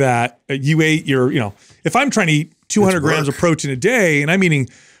quick that you ate your, if I'm trying to eat 200 grams of protein a day and I'm eating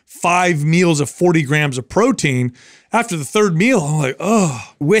 5 meals of 40 grams of protein, after the 3rd meal, I'm like,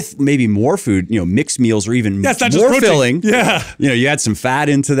 oh. With maybe more food, mixed meals or even it's not more just filling. Yeah. You add some fat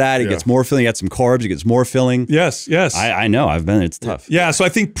into that, it gets more filling. You add some carbs, it gets more filling. Yes. I know, it's tough. Yeah, so I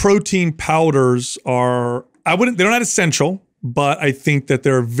think protein powders are, they're not essential, but I think that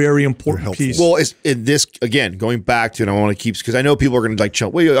they're a very important piece. Well, this, again, going back to, and I want to keep, because I know people are going to like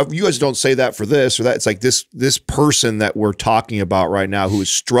jump, well, you guys don't say that for this or that. It's like this person that we're talking about right now who is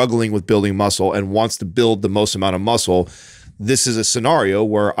struggling with building muscle and wants to build the most amount of muscle. This is a scenario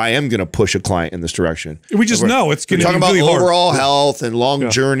where I am going to push a client in this direction. We just know it's going to be talking really about hard. overall health and long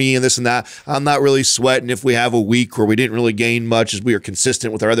journey and this and that. I'm not really sweating if we have a week where we didn't really gain much as we are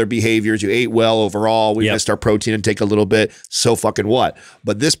consistent with our other behaviors. You ate well overall. We missed our protein intake a little bit. So fucking what?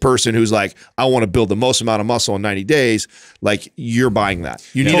 But this person who's like, I want to build the most amount of muscle in 90 days, like you're buying that.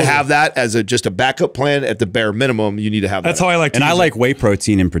 You need to have that as just a backup plan at the bare minimum. You need to have that. That's how I like to And I use like whey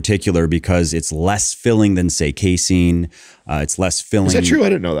protein in particular because it's less filling than, say, casein. It's less filling. Is that true? I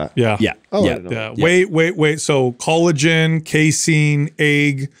didn't know that. Yeah. Yeah. Oh, yeah. Wait. So collagen, casein,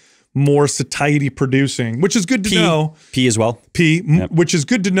 egg, more satiety producing, which is good to know. Pea as well. Which is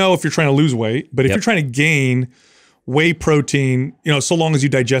good to know if you're trying to lose weight. But if you're trying to gain whey protein, so long as you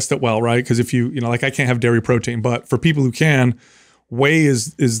digest it well, right? Because if you, like I can't have dairy protein, but for people who can, whey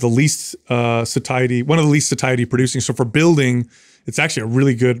is the least satiety, one of the least satiety producing. So for building, it's actually a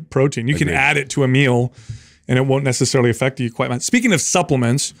really good protein. You can add it to a meal and it won't necessarily affect you quite much. Speaking of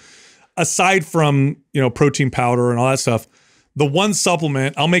supplements, aside from, protein powder and all that stuff, the one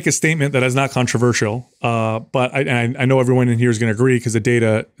supplement, I'll make a statement that is not controversial, but I know everyone in here is going to agree because the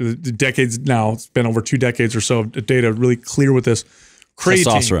data, the decades now, it's been over 2 decades or so of data really clear with this. Creatine.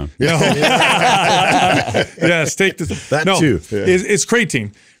 Testosterone. No. Yes, take this. That too. It's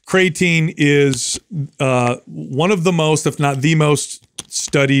creatine. Creatine is one of the most, if not the most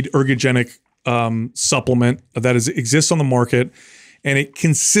studied ergogenic supplement that exists on the market, and it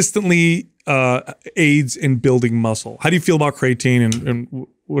consistently aids in building muscle. How do you feel about creatine, and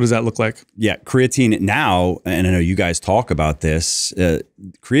what does that look like? Yeah, creatine now, and I know you guys talk about this,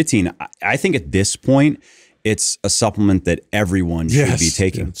 creatine, I think at this point, it's a supplement that everyone should be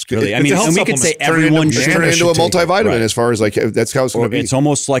taking. It's good. Really, I mean, and we could say everyone should turn it into a multivitamin as far as like, that's how it's going to be. It's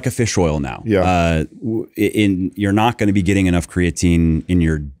almost like a fish oil now. Yeah. You're not going to be getting enough creatine in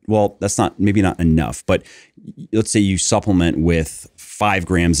your, well, that's maybe not enough, but let's say you supplement with 5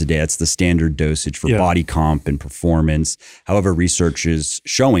 grams a day. That's the standard dosage for body comp and performance. However, research is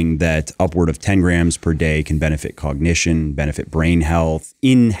showing that upward of 10 grams per day can benefit cognition, benefit brain health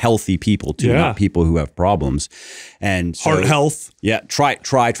in healthy people too, not people who have problems. And so, heart health. Yeah, try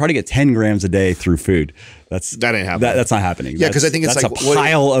to get 10 grams a day through food. That ain't happening. That's not happening. Yeah, because I think it's that's like a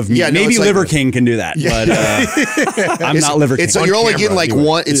pile of meat. Yeah, maybe Liver King can do that, but I'm not Liver King. So you're only getting like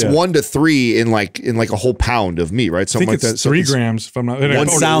one. It's 1 to 3 in like a whole pound of meat, right? Something I think like it's that. 3 grams. If I'm not.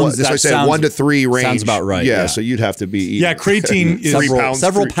 That's why I said 1 to 3 range. Sounds about right. Yeah, so you'd have to be eating. Yeah, creatine is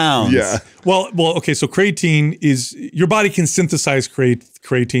several pounds. Yeah. Well, okay. So creatine is, your body can synthesize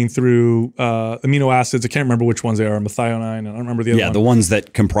creatine through amino acids. I can't remember which ones they are. Methionine. I don't remember the other one. Yeah, the ones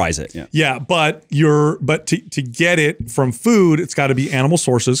that comprise it. Yeah, but to get it from food, it's got to be animal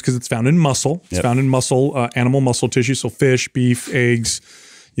sources because it's found in muscle. It's found in muscle, animal muscle tissue. So fish, beef, eggs.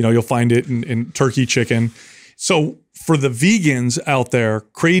 You'll find it in turkey, chicken. So for the vegans out there,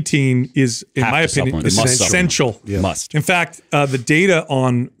 creatine is, in my opinion, essential. Must. In fact, the data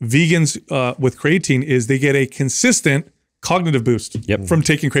on vegans with creatine is they get a consistent cognitive boost from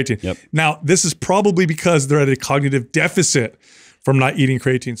taking creatine. Now, this is probably because they're at a cognitive deficit from not eating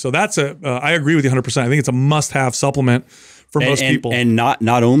creatine. So that's I agree with you 100%. I think it's a must-have supplement for most people. And not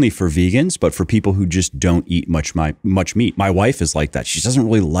only for vegans, but for people who just don't eat much meat. My wife is like that. She doesn't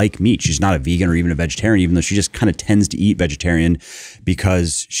really like meat. She's not a vegan or even a vegetarian, even though she just kind of tends to eat vegetarian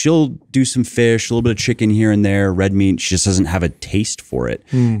because she'll do some fish, a little bit of chicken here and there, red meat. She just doesn't have a taste for it.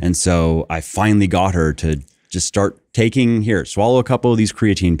 And so I finally got her to just start taking, swallow a couple of these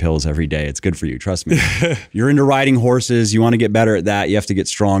creatine pills every day. It's good for you. Trust me. You're into riding horses. You want to get better at that. You have to get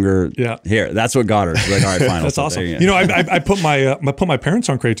stronger. Yeah. Here, that's what got her. She's like, all right, fine. That's awesome. You know, I put my parents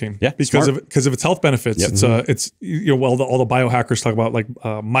on creatine. Yeah, because of its health benefits. It's all the biohackers talk about like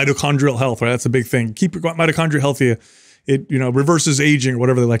mitochondrial health, right? That's a big thing. Keep your mitochondria healthy. It reverses aging or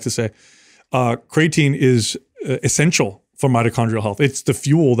whatever they like to say. Creatine is essential for mitochondrial health. It's the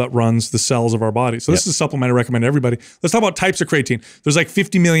fuel that runs the cells of our body. So this is a supplement I recommend to everybody. Let's talk about types of creatine. There's like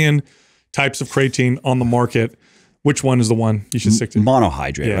 50 million types of creatine on the market. Which one is the one you should stick to?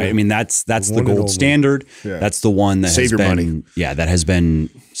 Monohydrate, right? I mean, that's the gold standard. Yeah. That's the one that that has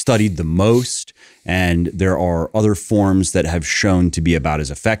been studied the most. And there are other forms that have shown to be about as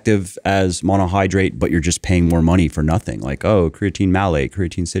effective as monohydrate, but you're just paying more money for nothing. Like, creatine malate,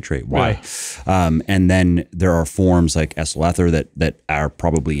 creatine citrate. Why? Yeah. And then there are forms like ethyl ether that are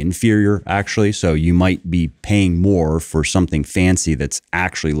probably inferior, actually. So you might be paying more for something fancy that's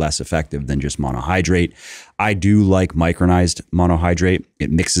actually less effective than just monohydrate. I do like micronized monohydrate. It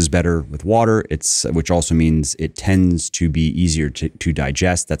mixes better with water, which also means it tends to be easier to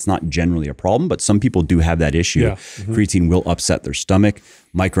digest. That's not generally a problem, but some people do have that issue. Yeah. Creatine will upset their stomach.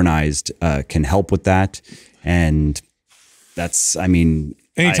 Micronized can help with that. And that's, I mean,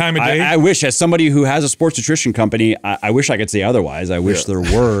 any time of day. I wish, as somebody who has a sports nutrition company, I wish I could say otherwise. I wish there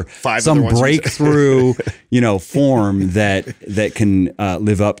were some breakthrough, form that can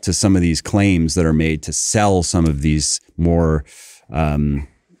live up to some of these claims that are made to sell some of these more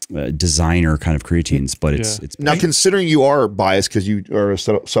designer kind of creatines. But it's now, considering you are biased because you are a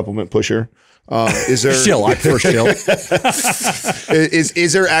supplement pusher. Is there shill? I prefer shill.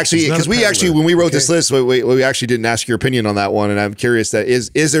 Is there actually, because when we wrote this list, we actually didn't ask your opinion on that one, and I'm curious that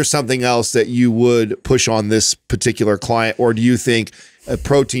is there something else that you would push on this particular client, or do you think a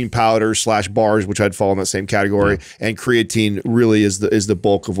protein powder / bars, which I'd fall in that same category, and creatine really is the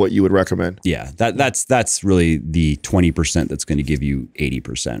bulk of what you would recommend? Yeah, that's really the 20% that's going to give you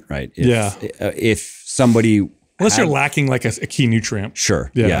 80%, right? If somebody, unless you're lacking like a key nutrient.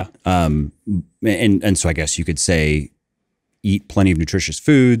 Sure. Yeah. And so I guess you could say eat plenty of nutritious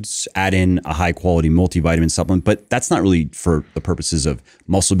foods, add in a high quality multivitamin supplement, but that's not really for the purposes of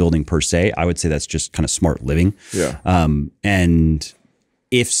muscle building per se. I would say that's just kind of smart living. Yeah. And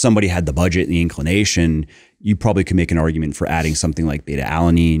if somebody had the budget and the inclination, you probably could make an argument for adding something like beta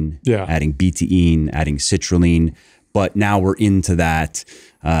alanine, adding betaine, adding citrulline. But now we're into that,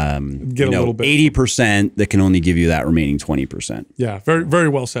 a little bit 80% that can only give you that remaining 20%. Yeah, very, very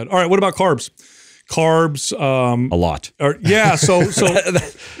well said. All right, what about carbs? Carbs, a lot.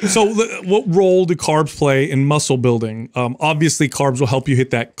 So what role do carbs play in muscle building? Obviously, carbs will help you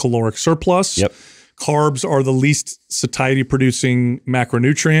hit that caloric surplus. Yep. Carbs are the least satiety producing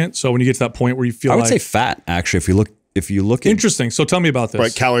macronutrient. So when you get to that point where you feel, I would say fat. Actually, if you look at, interesting. So tell me about this.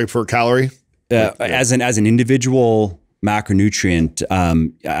 Right, calorie per calorie. As an individual macronutrient,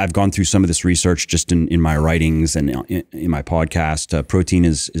 I've gone through some of this research just in my writings and in my podcast. Protein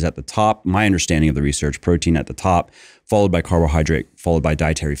is at the top. My understanding of the research, protein at the top, followed by carbohydrate, followed by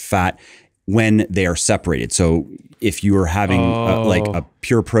dietary fat when they are separated. So if you are having like a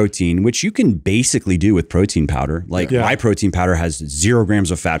pure protein, which you can basically do with protein powder, like my protein powder has 0 grams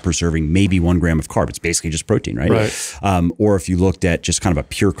of fat per serving, maybe 1 gram of carb. It's basically just protein, right? Or if you looked at just kind of a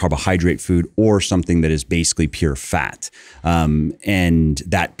pure carbohydrate food or something that is basically pure fat, and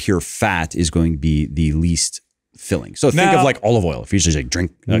that pure fat is going to be the least filling. So think of like olive oil. If you just like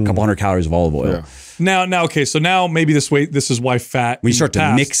drink a couple hundred calories of olive oil. Now, okay. So now maybe this is why fat. When you start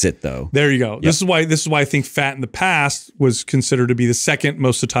to mix it, though. There you go. Yep. This is why I think fat in the past was considered to be the second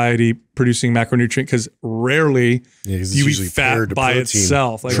most satiety producing macronutrient, because rarely do you eat fat by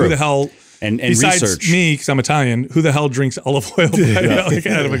itself. Like who the hell? And besides research. Me, because I'm Italian, who the hell drinks olive oil like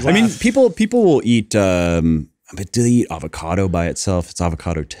out of a glass? I mean, people will eat. But do they eat avocado by itself? It's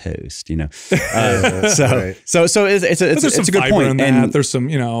avocado toast, So it's a good point. And there's some,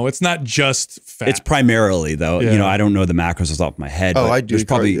 it's not just fat. It's primarily though. I don't know the macros off the top of my head. Oh, I do. There's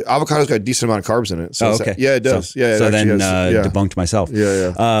probably avocado's got a decent amount of carbs in it. So okay. Yeah, it does. So then debunked myself.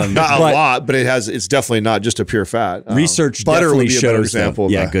 Yeah. Not a lot, but it's definitely not just a pure fat. Research butter definitely would be a better shows example.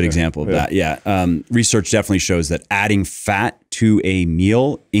 Good example of that. Yeah. Research definitely shows that adding fat to a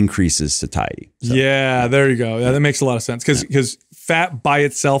meal increases satiety. So, yeah, there you go. Yeah, that makes a lot of sense because fat by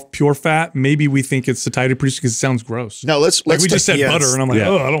itself, pure fat, maybe we think it's satiety produced because it sounds gross. Now let's we just said butter, and I'm like,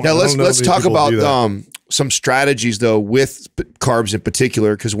 oh, I don't. Now let's talk about some strategies though with carbs in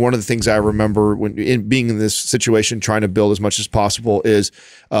particular, because one of the things I remember when being in this situation, trying to build as much as possible, is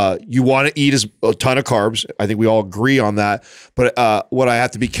you want to eat a ton of carbs. I think we all agree on that. But what I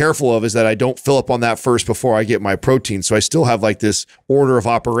have to be careful of is that I don't fill up on that first before I get my protein. So I still have like this order of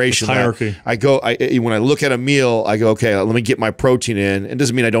operation, hierarchy. When I look at a meal, I go, okay, let me get my protein in. It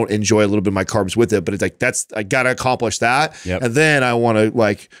doesn't mean I don't enjoy a little bit of my carbs with it, but it's like I got to accomplish that, and then I want to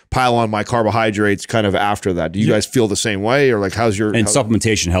like pile on my carbohydrates kind of after that. Do you guys feel the same way, or like how's your? And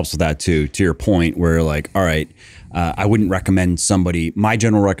supplementation helps with that too. To your point, where like, all right, I wouldn't recommend somebody. My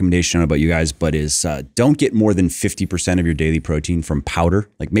general recommendation, I don't know about you guys, but is don't get more than 50% of your daily protein from powder.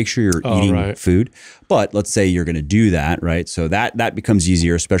 Like make sure you're eating food. But let's say you're going to do that, right? So that becomes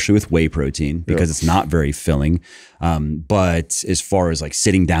easier, especially with whey protein, because it's not very filling. But as far as like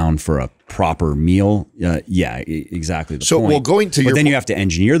sitting down for a proper meal, yeah, exactly. The point. Well, going to but then you have to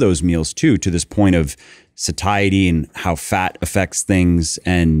engineer those meals too, to this point of satiety and how fat affects things,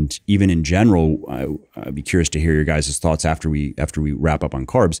 and even in general. I'd be curious to hear your guys' thoughts after we wrap up on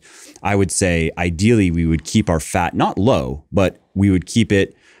carbs. I would say ideally we would keep our fat not low, but we would keep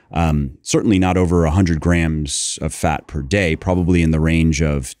it certainly not over 100 grams of fat per day, probably in the range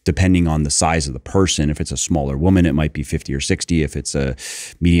of, depending on the size of the person. If it's a smaller woman, it might be 50 or 60. If it's a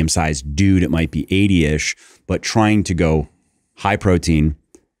medium-sized dude, it might be 80-ish. But trying to go high protein,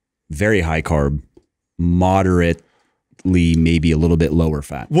 very high carb, moderately, maybe a little bit lower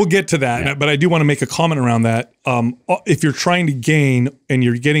fat. We'll get to that, but I do want to make a comment around that. If you're trying to gain and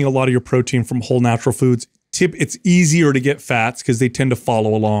you're getting a lot of your protein from whole natural foods, it's easier to get fats because they tend to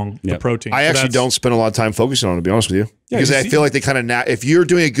follow along the protein. I actually don't spend a lot of time focusing on it, to be honest with you, because I feel like they kind of, if you're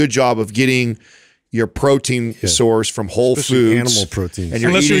doing a good job of getting your protein source from whole foods, animal protein, and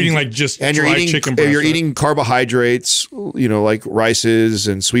you're eating like just dry chicken breast, you're eating carbohydrates, you know, like rices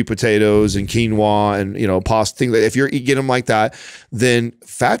and sweet potatoes and quinoa and, you know, pasta, things. If you're getting them like that, then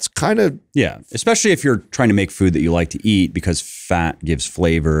fat's kind of, especially if you're trying to make food that you like to eat, because fat gives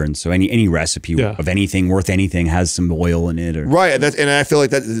flavor, and so any recipe of anything worth anything has some oil in it, right. And I feel like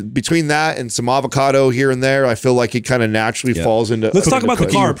that between that and some avocado here and there, I feel like it kind of naturally falls into. Let's talk about the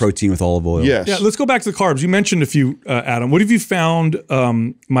carbs. Protein with olive oil. Yeah. Let's go back to the carbs. You mentioned a few, Adam. What have you found,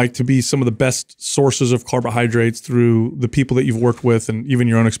 Mike, to be some of the best sources of carbohydrates through the people that you've worked with, and even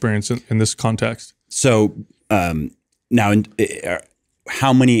your own experience in this context? So now,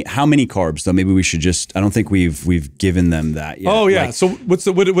 how many carbs though? Maybe we should just. I don't think we've given them that yet. Oh yeah. Like, so what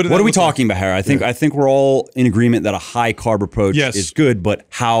are we talking about here? I think we're all in agreement that a high carb approach is good, but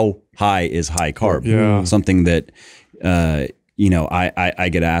how high is high carb? Yeah. Something that you know, I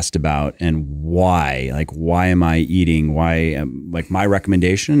get asked about, and why? Like, why am I eating? Like my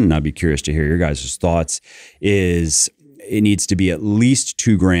recommendation, and I'd be curious to hear your guys' thoughts, is it needs to be at least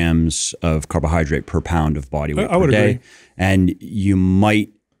 2 grams of carbohydrate per pound of body weight per day. Agree. And you might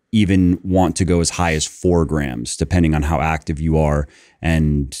even want to go as high as 4 grams, depending on how active you are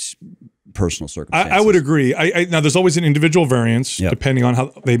and personal circumstances. I would agree. Now, there's always an individual variance depending on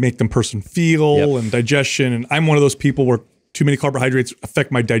how they make the person feel and digestion. And I'm one of those people where too many carbohydrates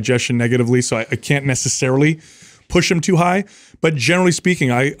affect my digestion negatively, so I can't necessarily push them too high. But generally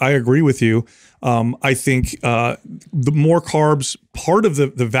speaking, I agree with you. I think the more carbs, part of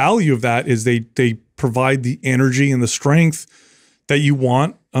the value of that is they provide the energy and the strength that you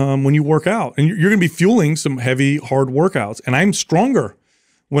want when you work out. And you're going to be fueling some heavy, hard workouts. And I'm stronger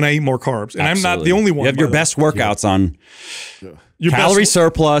when I eat more carbs. And I'm not the only one. You have your best workouts on your calorie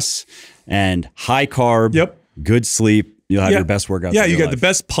surplus and high carb, good sleep. You'll have your best workouts. Yeah, you get the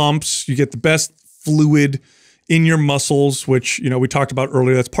best pumps. You get the best fluid in your muscles, which, you know, we talked about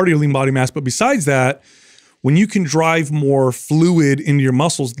earlier. That's part of your lean body mass. But besides that, when you can drive more fluid into your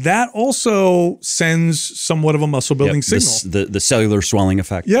muscles, that also sends somewhat of a muscle building signal. The cellular swelling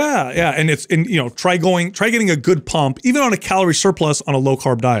effect. Yeah. And you know, try getting a good pump, even on a calorie surplus on a low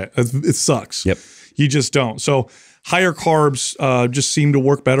carb diet. It sucks. You just don't. So higher carbs just seem to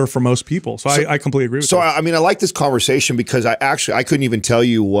work better for most people. So I completely agree with that. So, I mean, I like this conversation because I couldn't even tell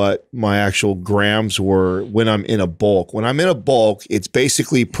you what my actual grams were when I'm in a bulk. When I'm in a bulk, it's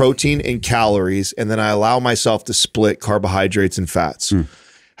basically protein and calories, and then I allow myself to split carbohydrates and fats.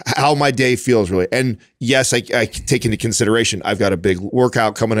 How my day feels, really. And yes, I take into consideration, I've got a big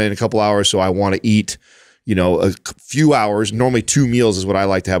workout coming in a couple hours, so I want to eat, you know, a few hours. Normally 2 meals is what I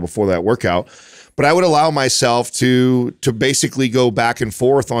like to have before that workout. But I would allow myself to basically go back and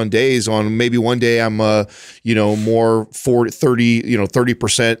forth on days. On maybe one day I'm more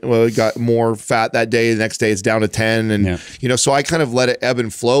 30%, got more fat that day. The next day it's down to 10, and so I kind of let it ebb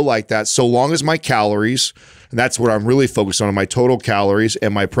and flow like that. So long as my calories, and that's what I'm really focused on my total calories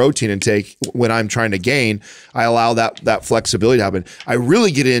and my protein intake when I'm trying to gain, I allow that flexibility to happen. I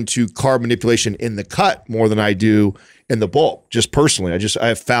really get into carb manipulation in the cut more than I do in the bulk, just personally. I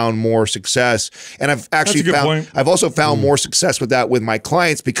have found more success, and I've also found more success with that with my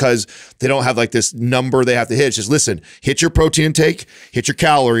clients, because they don't have like this number they have to hit. It's just, listen, hit your protein intake, hit your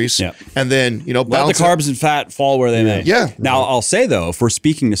calories, and then let the carbs and fat fall where they may. Yeah. Now I'll say though, if we're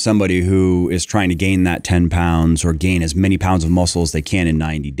speaking to somebody who is trying to gain that 10 pounds or gain as many pounds of muscle as they can in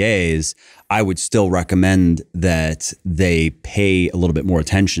 90 days, I would still recommend that they pay a little bit more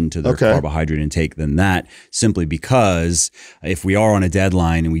attention to their carbohydrate intake than that, simply because if we are on a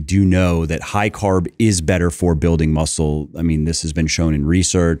deadline and we do know that high carb is better for building muscle, I mean, this has been shown in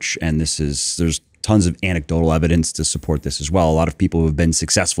research, and there's tons of anecdotal evidence to support this as well. A lot of people who have been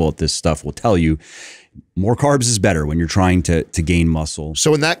successful at this stuff will tell you more carbs is better when you're trying to gain muscle.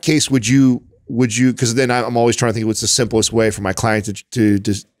 So in that case, would you, because then I'm always trying to think what's the simplest way for my clients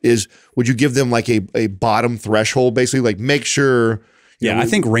would you give them like a bottom threshold, basically, like make sure? I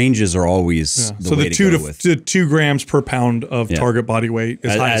think ranges are always the way to go with. So the 2 grams per pound of target body weight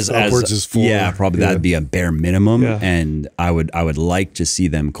is highest. Upwards is 4. Yeah, probably that'd be a bare minimum. And I would like to see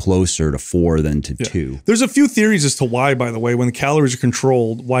them closer to 4 than to 2. There's a few theories as to why, by the way, when the calories are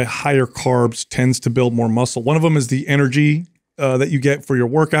controlled, why higher carbs tends to build more muscle. One of them is the energy that you get for your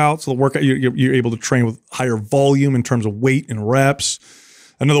workout. So the workout, you're able to train with higher volume in terms of weight and reps.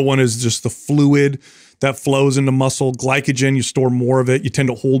 Another one is just the fluid that flows into muscle. Glycogen, you store more of it. You tend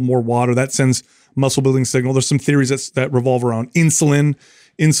to hold more water. That sends muscle building signal. There's some theories that revolve around insulin.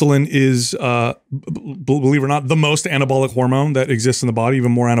 Insulin is, believe it or not, the most anabolic hormone that exists in the body,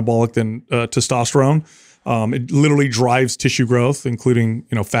 even more anabolic than testosterone. It literally drives tissue growth, including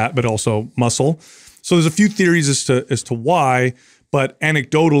fat, but also muscle. So there's a few theories as to why, but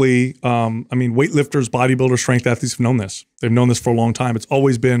anecdotally, I mean, weightlifters, bodybuilders, strength athletes have known this. They've known this for a long time. It's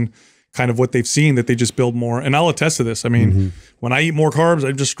always been kind of what they've seen, that they just build more. And I'll attest to this. I mean, when I eat more carbs,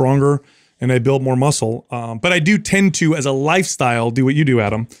 I'm just stronger and I build more muscle. But I do tend to, as a lifestyle, do what you do,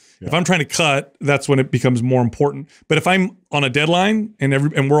 Adam. If I'm trying to cut, that's when it becomes more important. But if I'm on a deadline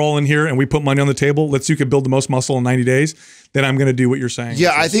and we're all in here and we put money on the table, let's see who can build the most muscle in 90 days, then I'm going to do what you're saying.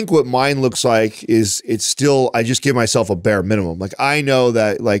 Yeah, I think what mine looks like is it's still, I just give myself a bare minimum. Like I know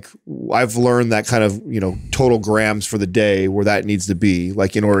that, like I've learned that kind of, total grams for the day where that needs to be,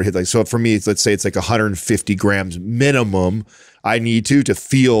 like in order to hit, like, so for me, let's say it's like 150 grams minimum. I need to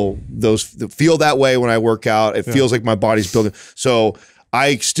feel that way when I work out. It feels like my body's building. So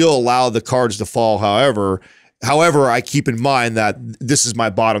I still allow the cards to fall. However, I keep in mind that this is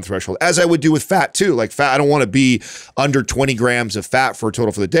my bottom threshold, as I would do with fat too. Like fat, I don't want to be under 20 grams of fat for a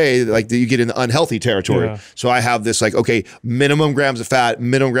total for the day. Like you get in unhealthy territory. So I have this like, okay, minimum grams of fat,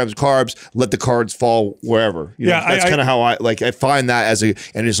 minimum grams of carbs, let the cards fall wherever. That's kind of how I find that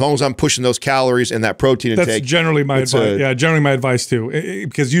and as long as I'm pushing those calories and that protein intake. That's generally my advice. Generally my advice too.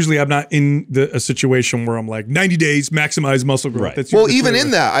 Because usually I'm not in a situation where I'm like 90 days, maximize muscle growth. Right. Well, even in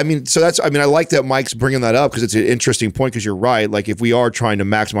that, I mean, I like that Mike's bringing that up, because it's an interesting point, because you're right. Like if we are trying to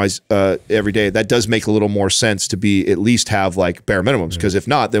maximize every day, that does make a little more sense to be at least have like bare minimums, because if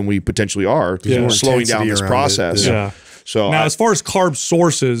not, then we potentially are slowing down this process. So now, as far as carb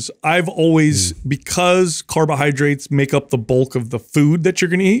sources, I've always, because carbohydrates make up the bulk of the food that you're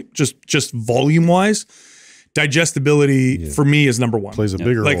going to eat, just volume wise, digestibility for me is number one. Plays a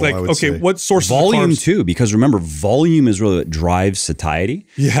bigger role, I would say. What source volume of carbs? too, because remember, volume is really what drives satiety.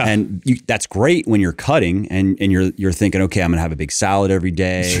 And that's great when you're cutting and you're thinking, okay, I'm gonna have a big salad every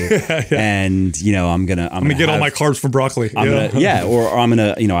day, and I'm gonna get all my carbs from broccoli. Or I'm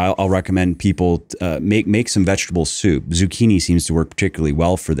gonna I'll recommend people make some vegetable soup. Zucchini seems to work particularly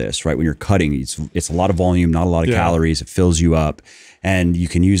well for this, right? When you're cutting, it's a lot of volume, not a lot of calories. It fills you up. And you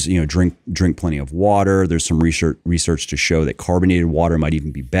can use, drink plenty of water. There's some research to show that carbonated water might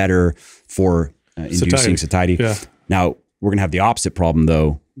even be better for inducing satiety. Now, we're going to have the opposite problem,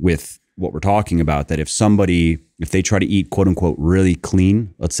 though, with what we're talking about, that if they try to eat, quote unquote, really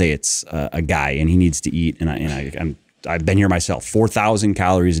clean, let's say it's a guy and he needs to eat, I've been here myself, 4,000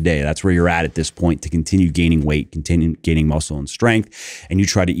 calories a day. That's where you're at this point to continue gaining weight, continue gaining muscle and strength. And you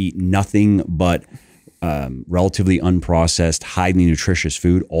try to eat nothing but relatively unprocessed, highly nutritious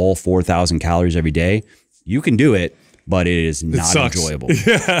food, all 4,000 calories every day. You can do it, but it is not sucks. enjoyable.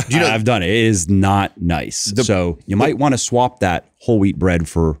 Yeah. I've done it. It is not nice. So you might want to swap that whole wheat bread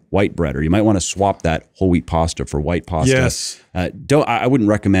for white bread, or you might want to swap that whole wheat pasta for white pasta. Yes. I wouldn't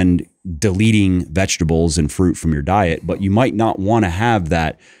recommend deleting vegetables and fruit from your diet, but you might not want to have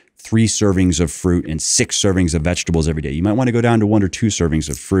that 3 servings of fruit and 6 servings of vegetables every day. You might want to go down to 1 or 2 servings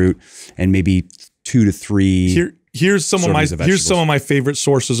of fruit and maybe 2 to 3. Here's some of my favorite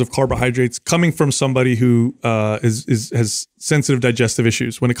sources of carbohydrates coming from somebody who has sensitive digestive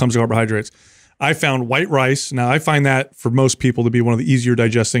issues when it comes to carbohydrates. I found white rice. Now I find that for most people to be one of the easier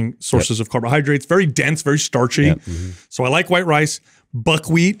digesting sources of carbohydrates. Very dense, very starchy. So I like white rice,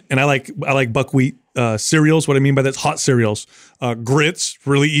 buckwheat, and I like buckwheat cereals. What I mean by that's hot cereals. Grits,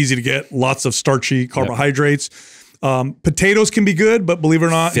 really easy to get, lots of starchy carbohydrates. Potatoes can be good, but believe it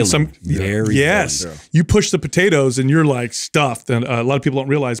or not, filling. You push the potatoes and you're like stuffed. And a lot of people don't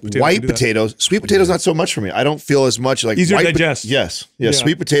realize potatoes. White potatoes, sweet potatoes, not so much for me. I don't feel as much like easier to digest. Yes,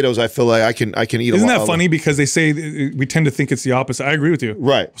 sweet potatoes. I feel like I can eat. Isn't that funny? Because they say we tend to think it's the opposite. I agree with you.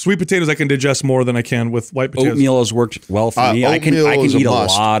 Right. Sweet potatoes I can digest more than I can with white potatoes. Oatmeal has worked well for me. I can eat a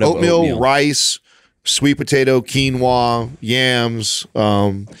lot of oatmeal, rice, sweet potato, quinoa, yams,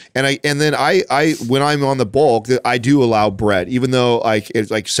 and then I when I'm on the bulk, I do allow bread, even though it's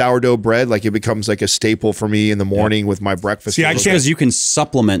like sourdough bread, like it becomes like a staple for me in the morning with my breakfast. See, because you can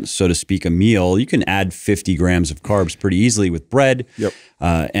supplement, so to speak, a meal. You can add 50 grams of carbs pretty easily with bread,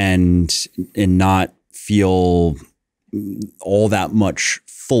 and not feel all that much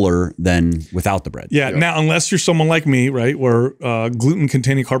fuller than without the bread. Yeah. Now, unless you're someone like me, right, where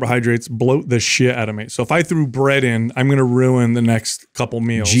gluten-containing carbohydrates bloat the shit out of me. So if I threw bread in, I'm going to ruin the next couple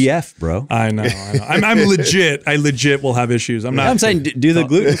meals. GF, bro. I know. I'm legit. I legit will have issues. I'm not. I'm saying do the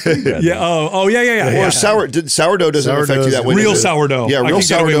gluten-free bread. Yeah. Oh, yeah. Or sourdough doesn't affect you that way. Real sourdough. Yeah, real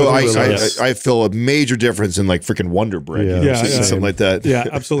sourdough. I feel a major difference in like freaking Wonder Bread. Something like that. Yeah,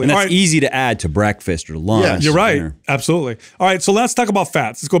 absolutely. And that's easy to add to breakfast or lunch. Yes. You're right. Absolutely. All right. So let's talk about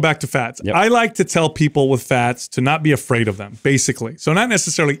fats. Let's go back to fats. I like to tell people with fats to not be afraid of them, basically. So not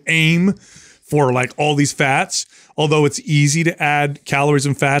necessarily aim for like all these fats, although it's easy to add calories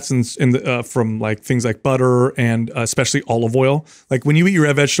and fats from like things like butter and especially olive oil. Like when you eat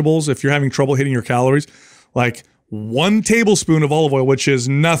your vegetables, if you're having trouble hitting your calories, like 1 tablespoon of olive oil, which is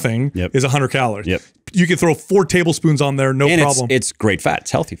nothing, is 100 calories. You can throw 4 tablespoons on there, no problem. It's great fat.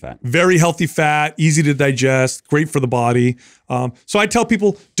 It's healthy fat. Very healthy fat, easy to digest, great for the body. So I tell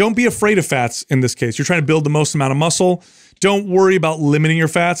people, don't be afraid of fats in this case. You're trying to build the most amount of muscle. Don't worry about limiting your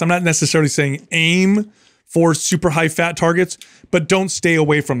fats. I'm not necessarily saying aim for super high fat targets, but don't stay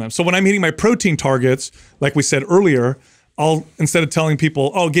away from them. So when I'm hitting my protein targets, like we said earlier, I'll, instead of telling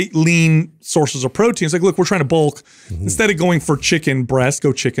people, oh, get lean sources of protein, it's like, look, we're trying to bulk. Instead of going for chicken breast,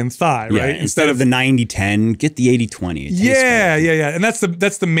 go chicken thigh, right? Instead of the 90-10, get the 80-20. Yeah. And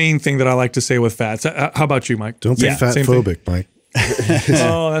that's the main thing that I like to say with fats. How about you, Mike? Don't be fat phobic, Mike.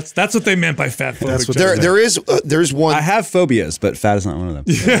 Oh, that's what they meant by fat phobic. There's one. I have phobias, but fat is not one of them.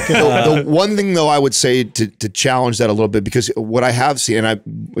 The one thing though I would say to challenge that a little bit, because what I have seen, and I've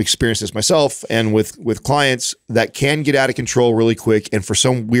experienced this myself and with clients, that can get out of control really quick, and for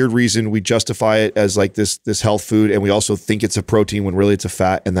some weird reason we justify it as like this health food, and we also think it's a protein when really it's a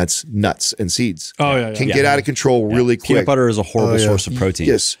fat, and that's nuts and seeds. Can get out of control really quick. Peanut butter is a horrible source of protein.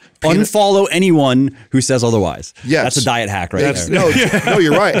 Yes. Unfollow anyone who says otherwise. Yes. That's a diet hack right there. No,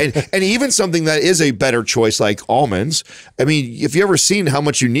 you're right. And even something that is a better choice like almonds. I mean, if you ever seen how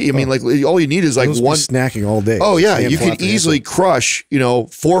much you need, I mean, like all you need is like one snacking all day. Oh yeah, you could easily crush,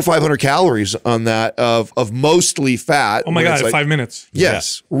 400 or 500 calories on that of mostly fat. Oh my God, 5 minutes.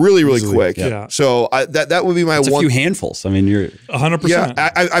 Yes, really quick. Yeah. So that would be my one. A few handfuls. I mean, you're 100%.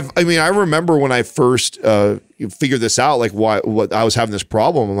 Yeah, I mean, I remember when I first figured this out, like what I was having this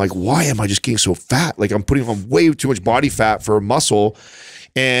problem. I'm like, why am I just getting so fat? Like I'm putting on way too much body fat for muscle.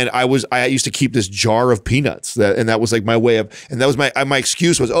 And I used to keep this jar of peanuts, and that was like my way of, and that was my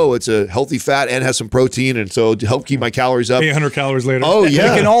excuse was, oh, it's a healthy fat and has some protein, and so to help keep my calories up. 800 calories later. Oh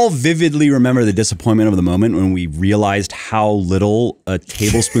yeah. We can all vividly remember the disappointment of the moment when we realized how little a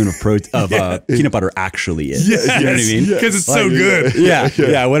tablespoon of peanut butter actually is. Yes. You know what I mean? Because it's so good.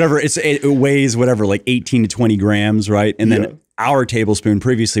 Yeah. Whatever. It weighs whatever, like 18 to 20 grams, right? And then our tablespoon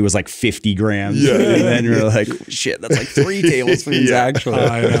previously was like 50 grams. Yeah. And then you're like, shit, that's like 3 tablespoons actually.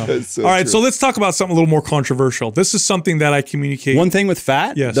 I know. So all right, so let's talk about something a little more controversial. This is something that I communicate. One thing with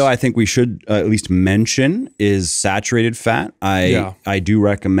fat, though, I think we should at least mention is saturated fat. I do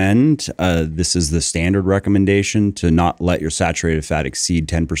recommend, this is the standard recommendation, to not let your saturated fat exceed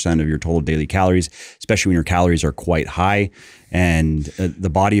 10% of your total daily calories, especially when your calories are quite high. And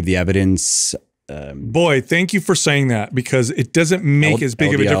the body of the evidence Boy, thank you for saying that, because it doesn't make as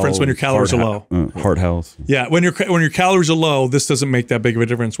big of a difference when your calories are low. Heart health. Yeah, when your calories are low, this doesn't make that big of a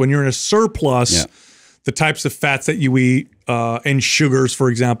difference. When you're in a surplus, the types of fats that you eat and sugars, for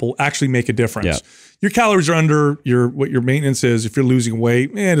example, actually make a difference. Yeah. Your calories are under what your maintenance is. If you're losing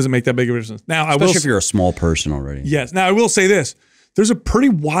weight, it doesn't make that big of a difference. Now, especially if you're a small person already. Yes. Now, I will say this: there's a pretty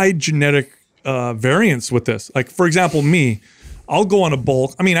wide genetic variance with this. Like, for example, me, I'll go on a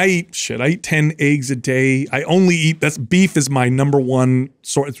bulk. I mean, I eat 10 eggs a day. I only eat, beef is my #1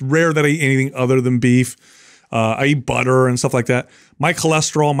 source. It's rare that I eat anything other than beef. I eat butter and stuff like that. My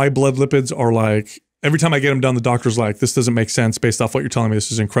cholesterol, my blood lipids are like, every time I get them done, the doctor's like, this doesn't make sense based off what you're telling me.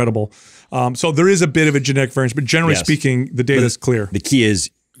 This is incredible. So there is a bit of a genetic variance, but generally speaking, the data is clear. The key is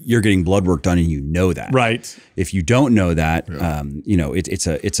you're getting blood work done and you know that. Right. If you don't know that, you know,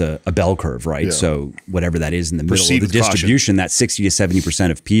 it's a bell curve, right? Yeah. So whatever that is in the middle of the distribution, that 60 to 70%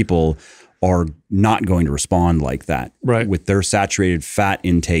 of people are not going to respond like that. Right. With their saturated fat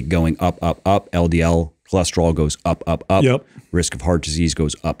intake going up, LDL cholesterol goes up. Yep. Risk of heart disease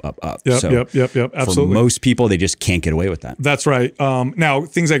goes up. Yep, yep. Absolutely. For most people, they just can't get away with that. That's right. Now,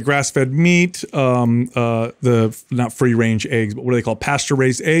 things like grass-fed meat, the not free-range eggs, but what do they call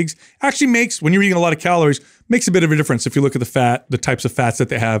pasture-raised eggs, actually makes, when you're eating a lot of calories, makes a bit of a difference. If you look at the types of fats that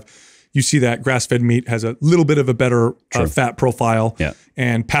they have, you see that grass-fed meat has a little bit of a better fat profile,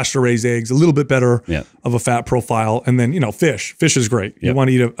 and pasture-raised eggs a little bit better of a fat profile. And then, you know, fish. Fish is great. You want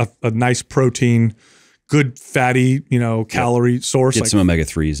to eat a nice protein, good fatty, you know, calorie source. Get some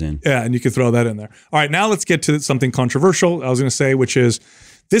omega-3s in. Yeah, and you can throw that in there. All right, now let's get to something controversial, I was going to say, which is,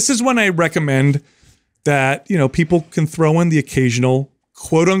 this is when I recommend that, you know, people can throw in the occasional,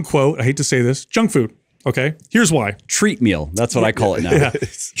 quote unquote, I hate to say this, junk food. Okay, here's why. Treat meal. That's what I call it now.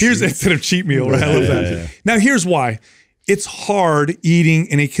 Here's instead of cheat meal. Right? I love that. Now, here's why. It's hard eating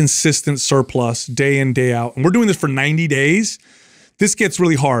in a consistent surplus day in, day out. And we're doing this for 90 days. This gets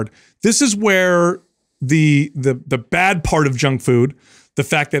really hard. This is where the bad part of junk food, the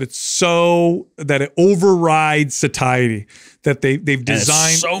fact that it overrides satiety, that they've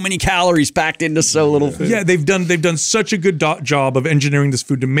designed so many calories packed into so little food. Yeah, they've done such a good job of engineering this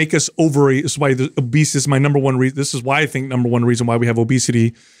food to make us overeat. This is why the obesity is my #1 reason. This is why I think #1 reason why we have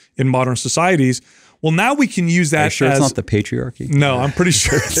obesity in modern societies. Well, now we can use that. Are you sure it's not the patriarchy? No, I'm pretty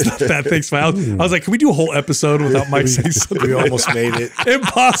sure it's not that. Thanks, man. I was like, can we do a whole episode without Mike saying something? We almost made it.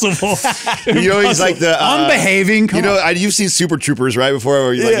 Impossible. You know, he's like the I'm behaving. You know, you've seen Super Troopers, right? Before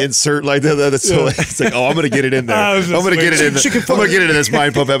where you like insert like that. So it's like, oh, I'm gonna get it in there. I'm gonna get it in. I'm gonna get it in this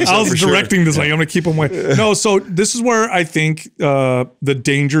Mind Pump episode. I was directing this, like, I'm gonna keep them away. No, so this is where I think the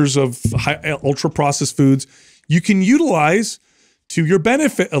dangers of ultra processed foods you can utilize to your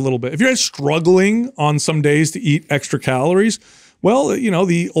benefit a little bit. If you're struggling on some days to eat extra calories, well, you know,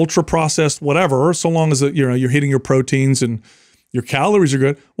 the ultra processed whatever, so long as you're hitting your proteins and your calories are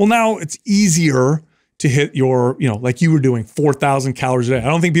good. Well, now it's easier to hit your, you know, like you were doing 4,000 calories a day. I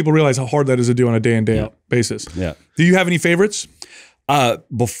don't think people realize how hard that is to do on a day in, day out basis. Yeah. Do you have any favorites?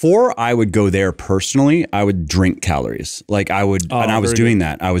 Before I would go there personally, I would drink calories. Like I would, and I was doing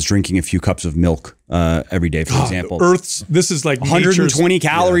that. I was drinking a few cups of milk every day, for example. This is like 120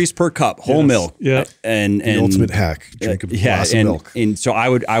 calories per cup, whole milk. Yeah, and the ultimate hack. Drink a glass of milk. And so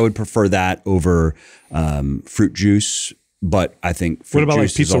I would prefer that over fruit juice. But I think fruit what about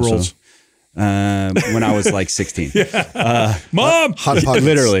juice like pizza also, rolls? When I was like 16, Mom, hot pockets.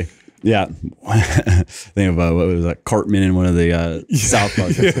 Literally. Yeah, think about what was that Cartman in one of the South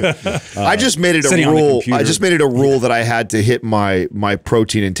Park. I just made it a rule. I just made it a rule that I had to hit my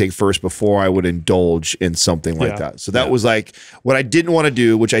protein intake first before I would indulge in something like that. So that was like what I didn't want to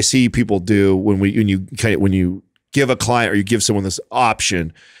do, which I see people do when you give a client or you give someone this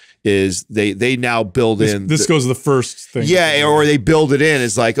option. Is they now build in this goes to the first thing. Yeah, or they build it in.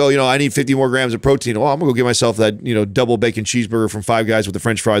 It's like, oh, you know, I need 50 more grams of protein. Well, I'm gonna go get myself that, you know, double bacon cheeseburger from Five Guys with the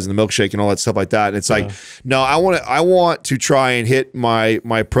French fries and the milkshake and all that stuff like that. And it's like, no, I want to try and hit my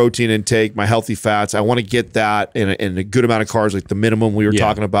protein intake, my healthy fats. I want to get that in a good amount of carbs, like the minimum we were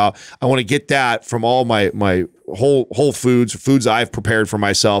talking about. I want to get that from all my whole foods I've prepared for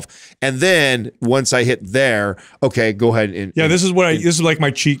myself, and then once I hit there, okay, go ahead and this is what this is like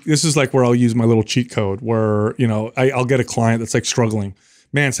my cheat. This is like where I'll use my little cheat code where, you know, I'll get a client that's like struggling.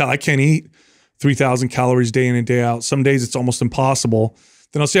 Man, Sal, I can't eat 3,000 calories day in and day out. Some days it's almost impossible.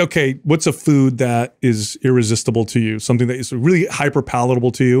 Then I'll say, okay, what's a food that is irresistible to you? Something that is really hyper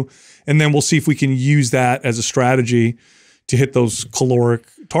palatable to you, and then we'll see if we can use that as a strategy to hit those caloric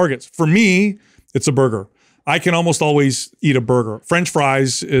targets. For me, it's a burger. I can almost always eat a burger. French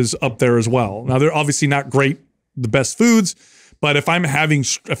fries is up there as well. Now, they're obviously not great, the best foods, But if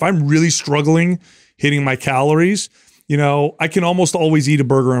I'm really struggling hitting my calories, you know, I can almost always eat a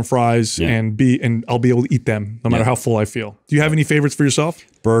burger and fries and I'll be able to eat them no matter how full I feel. Do you have any favorites for yourself?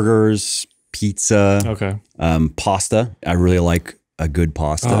 Burgers, pizza, pasta. I really like a good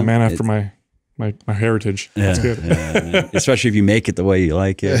pasta. Oh man, after my heritage. That's good. Especially if you make it the way you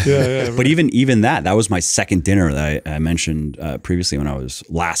like it. Right. But even that was my second dinner that I mentioned previously when I was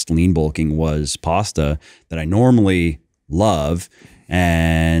last lean bulking, was pasta that I normally love.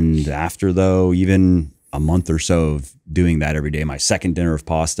 And after even a month or so of doing that every day, my second dinner of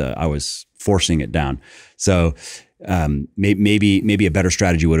pasta, I was forcing it down. So maybe a better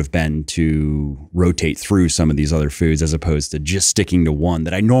strategy would have been to rotate through some of these other foods as opposed to just sticking to one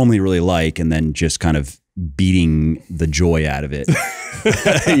that I normally really like and then just kind of beating the joy out of it.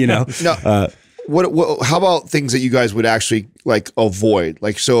 You know? No. How about things that you guys would actually like avoid?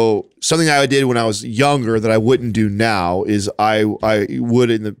 Like, so something I did when I was younger that I wouldn't do now is I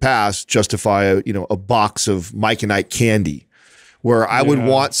would in the past justify a box of Mike and Ike candy, where I would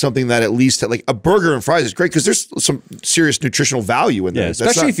want something that at least like a burger and fries is great because there's some serious nutritional value in there. Yeah,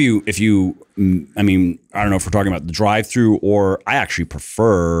 especially if you, I mean, I don't know if we're talking about the drive-through, or I actually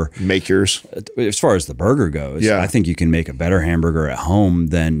prefer make yours. As far as the burger goes, I think you can make a better hamburger at home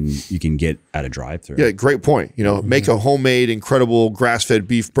than you can get at a drive-through. Yeah, great point. You know, make a homemade, incredible grass-fed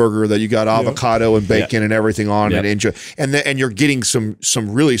beef burger that you got avocado and bacon and everything on, and enjoy, and you're getting some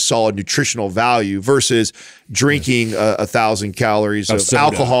really solid nutritional value versus drinking 1,000 calories of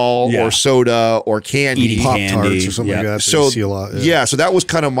alcohol or soda or candy, eating Pop-Tarts or something like that. So you see a lot. So that was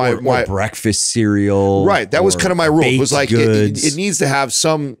kind of my breakfast cereal. Right, that was kind of my rule. It was like it needs to have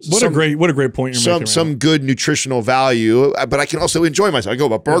what a great point you're making. Some good nutritional value, but I can also enjoy myself. I go,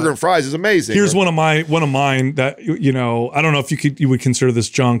 but burger and fries is amazing. Here's one of mine that I don't know if you would consider this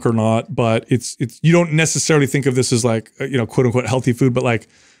junk or not, but it's you don't necessarily think of this as like quote unquote healthy food, but like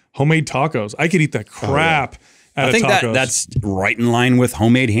homemade tacos. I could eat that crap. I think that's right in line with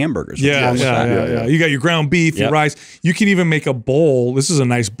homemade hamburgers. Yeah. You got your ground beef, your rice. You can even make a bowl. This is a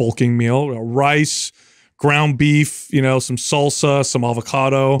nice bulking meal. Rice, ground beef, some salsa, some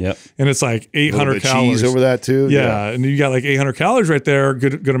avocado, and it's like 800 calories. Cheese over that too. Yeah, and you got like 800 calories right there.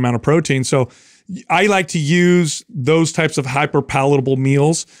 Good amount of protein. So I like to use those types of hyper palatable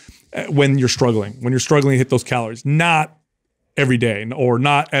meals when you're struggling. When you're struggling to hit those calories, not every day, or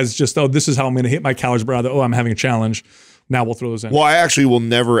not as just, this is how I'm going to hit my calories, but rather, I'm having a challenge. Now we'll throw those in. Well, I actually will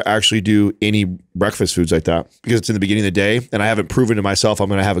never actually do any breakfast foods like that because it's in the beginning of the day, and I haven't proven to myself I'm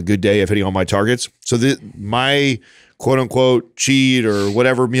going to have a good day of hitting all my targets. So my quote unquote cheat or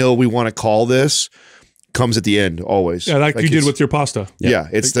whatever meal we want to call this comes at the end always. Yeah, like you did with your pasta. Yeah,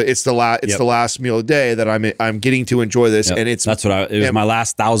 it's the last meal of the day that I'm getting to enjoy this, and it was my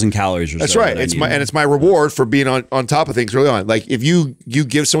last 1,000 calories or so. That's right. It's my reward for being on top of things early on. Like if you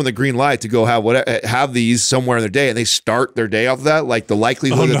give someone the green light to go have these somewhere in their day, and they start their day off of that, like the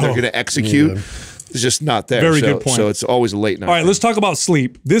likelihood that they're going to execute is just not there. Very good point. So it's always a late night. All right, let's talk about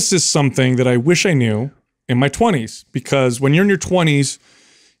sleep. This is something that I wish I knew in my 20s, because when you're in your 20s,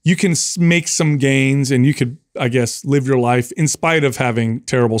 you can make some gains and you could, I guess, live your life in spite of having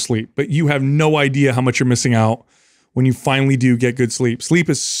terrible sleep. But you have no idea how much you're missing out when you finally do get good sleep. Sleep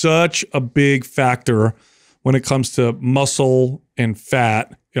is such a big factor when it comes to muscle and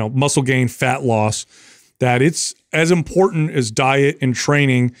fat, muscle gain, fat loss, that it's as important as diet and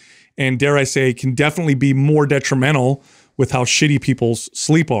training, and dare I say, can definitely be more detrimental with how shitty people's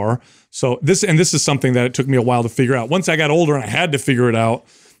sleep are. So this is something that it took me a while to figure out. Once I got older and I had to figure it out,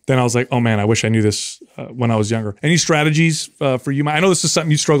 then I was like, oh man, I wish I knew this when I was younger. Any strategies for you? I know this is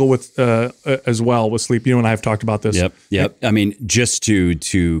something you struggle with as well with sleep. You and I have talked about this. Yep. I mean, just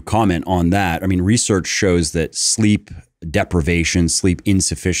to comment on that, I mean, research shows that sleep deprivation, sleep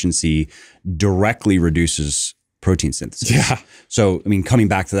insufficiency directly reduces protein synthesis. Yeah. So, I mean, coming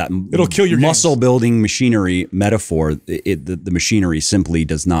back to that, it'll kill your muscle building machinery metaphor, the machinery simply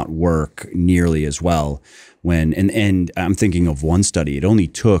does not work nearly as well when, and I'm thinking of one study, it only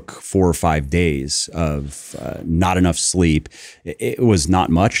took 4 or 5 days of not enough sleep. It was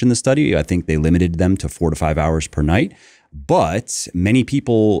not much in the study. I think they limited them to 4 to 5 hours per night, but many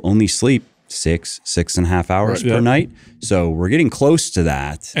people only sleep 6.5 hours per night. So we're getting close to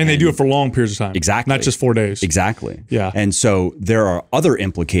that. And they do it for long periods of time. Exactly. Not just 4 days. Exactly. Yeah. And so there are other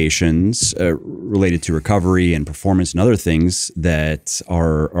implications related to recovery and performance and other things that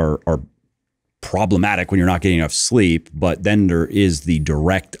are problematic when you're not getting enough sleep. But then there is the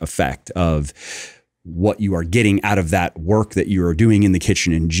direct effect of what you are getting out of that work that you are doing in the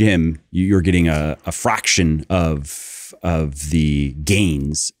kitchen and gym. You're getting a fraction of the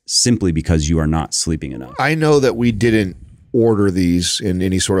gains simply because you are not sleeping enough. I know that we didn't order these in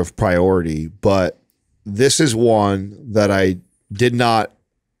any sort of priority, but this is one that I did not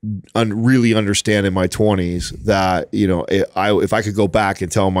really understand in my 20s, that, you know, if I could go back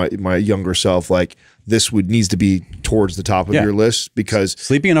and tell my younger self, like, this needs to be towards the top of your list, because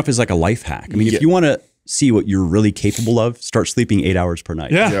sleeping enough is like a life hack. I mean, if you want to see what you're really capable of, start sleeping 8 hours per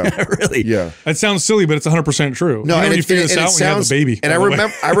night. Yeah. Really. Yeah. It sounds silly, but it's 100% true. No, you know, and you figure this out when you have a baby. And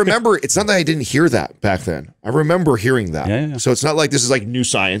I remember, it's not that I didn't hear that back then. I remember hearing that. Yeah. So it's not like this is like new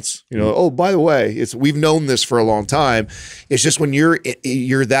science. You know, oh, by the way, we've known this for a long time. It's just when you're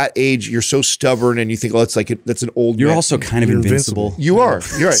that age, you're so stubborn and you think, oh, that's an old. You're also kind of invincible. You are.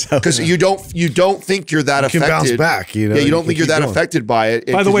 You're right. Because you don't think you're that affected. You can bounce back. You know. Yeah, you don't think you're that affected by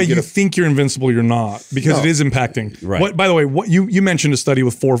it. By the way, you think you're invincible. You're not, because it is impacting. Right. By the way, what you mentioned a study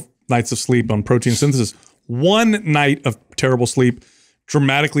with 4 nights of sleep on protein synthesis. 1 night of terrible sleep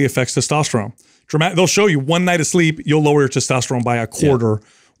dramatically affects testosterone. They'll show you 1 night of sleep, you'll lower your testosterone by a quarter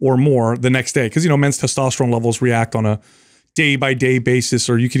or more the next day, because, you know, men's testosterone levels react on a day-by-day basis,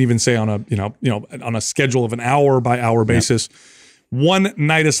 or you could even say on a on a schedule of an hour-by-hour basis. 1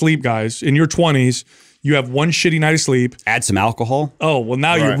 night of sleep, guys, in your 20s. You have 1 shitty night of sleep. Add some alcohol. Oh, well,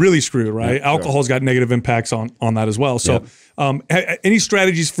 now you're really screwed, right? Alcohol's got negative impacts on that as well. So any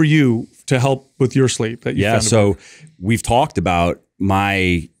strategies for you to help with your sleep that you found? So we've talked about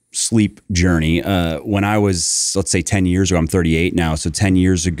my sleep journey. When I was, let's say 10 years ago, I'm 38 now. So 10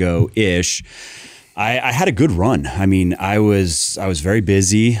 years ago-ish, I had a good run. I mean, I was very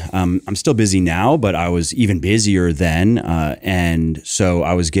busy. I'm still busy now, but I was even busier then. And so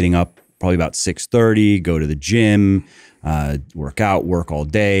I was getting up probably about 6:30, go to the gym, work out, work all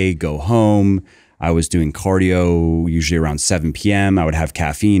day, go home. I was doing cardio usually around 7 p.m. I would have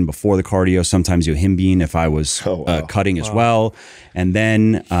caffeine before the cardio, sometimes yohimbine if I was cutting as well. And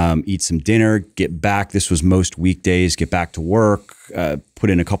then eat some dinner, get back. This was most weekdays, get back to work,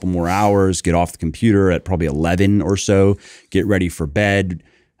 put in a couple more hours, get off the computer at probably 11 or so, get ready for bed.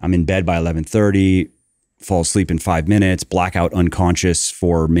 I'm in bed by 11:30. Fall asleep in 5 minutes, blackout unconscious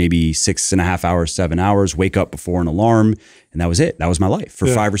for maybe 6.5 hours, 7 hours, wake up before an alarm. And that was it. That was my life for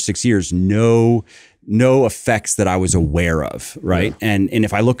 5 or 6 years. No effects that I was aware of. Right. Yeah. And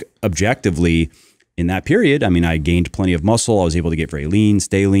if I look objectively in that period, I mean, I gained plenty of muscle. I was able to get very lean,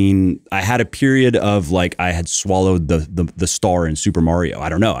 stay lean. I had a period of like, I had swallowed the star in Super Mario. I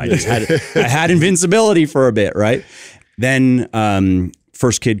don't know. I just I had invincibility for a bit. Right. Then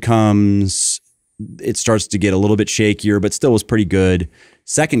first kid comes, it starts to get a little bit shakier, but still was pretty good.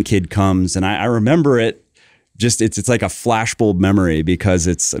 Second kid comes, and I remember it. Just it's like a flashbulb memory, because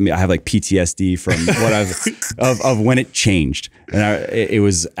I have like PTSD from what of when it changed. And it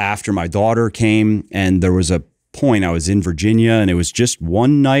was after my daughter came, and there was a point I was in Virginia, and it was just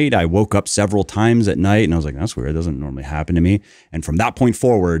one night. I woke up several times at night, and I was like, that's weird. It doesn't normally happen to me. And from that point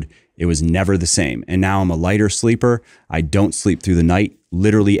forward, it was never the same. And now I'm a lighter sleeper. I don't sleep through the night,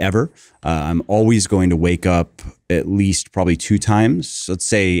 literally ever. I'm always going to wake up at least probably 2 times. Let's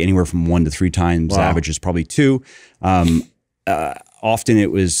say anywhere from 1 to 3 times. Wow. Average is probably 2. Often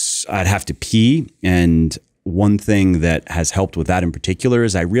I'd have to pee. And one thing that has helped with that in particular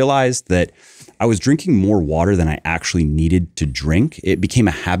is I realized that I was drinking more water than I actually needed to drink. It became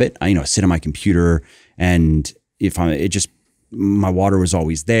a habit. I sit on my computer, and my water was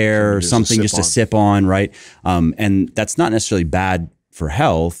always there, something just to sip on, right? And that's not necessarily bad for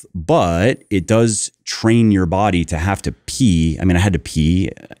health, but it does train your body to have to pee. I mean, I had to pee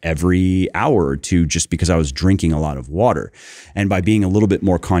every hour or 2 just because I was drinking a lot of water. And by being a little bit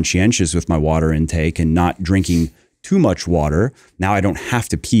more conscientious with my water intake and not drinking too much water, now I don't have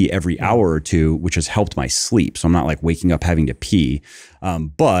to pee every hour or 2, which has helped my sleep. So I'm not like waking up having to pee.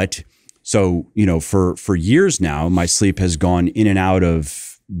 So, for years now, my sleep has gone in and out of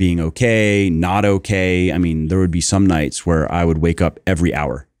being okay, not okay. I mean, there would be some nights where I would wake up every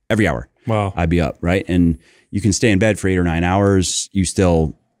hour. Wow. I'd be up, right? And you can stay in bed for 8 or 9 hours. You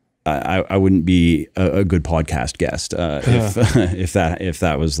still, I wouldn't be a good podcast guest if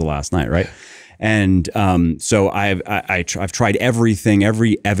that was the last night, right? And so I've tried everything,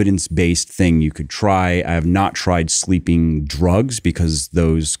 every evidence-based thing you could try. I have not tried sleeping drugs because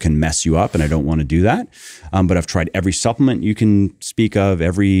those can mess you up, and I don't want to do that. But I've tried every supplement you can speak of,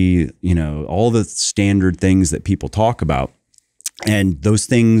 all the standard things that people talk about. And those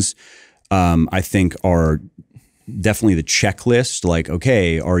things I think are definitely the checklist. Like,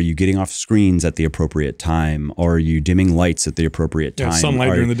 okay, are you getting off screens at the appropriate time? Are you dimming lights at the appropriate time?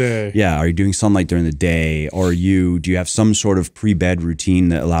 Sunlight during the day. Yeah. Are you doing sunlight during the day? Do you have some sort of pre-bed routine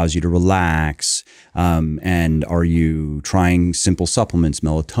that allows you to relax? And are you trying simple supplements,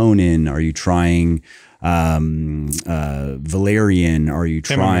 melatonin? Are you trying valerian? Are you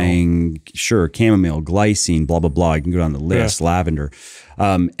trying, chamomile, glycine, blah, blah, blah. I can go down the list, lavender.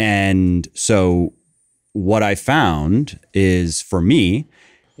 And so what I found is, for me,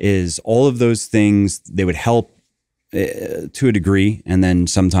 is all of those things, they would help to a degree, and then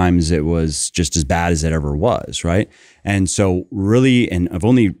sometimes it was just as bad as it ever was, right? And so really, and I've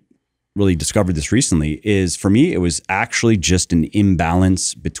only really discovered this recently, is for me, it was actually just an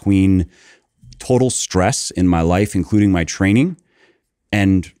imbalance between total stress in my life, including my training,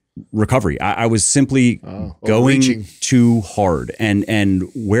 and recovery. I was simply going too hard. And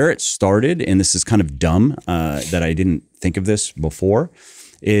where it started, and this is kind of dumb that I didn't think of this before,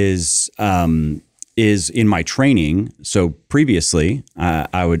 is in my training. So previously,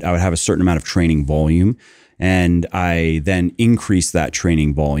 I would have a certain amount of training volume, and I then increased that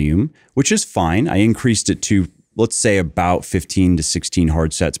training volume, which is fine. I increased it to, let's say, about 15 to 16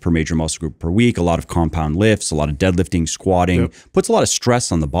 hard sets per major muscle group per week, a lot of compound lifts, a lot of deadlifting, squatting, puts a lot of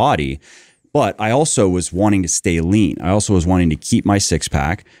stress on the body. But I also was wanting to stay lean. I also was wanting to keep my six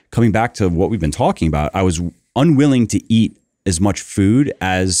pack. Coming back to what we've been talking about, I was unwilling to eat as much food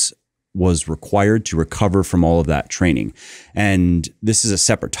as was required to recover from all of that training. And this is a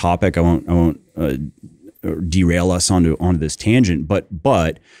separate topic. I won't derail us onto this tangent, but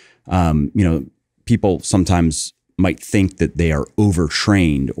you know, people sometimes might think that they are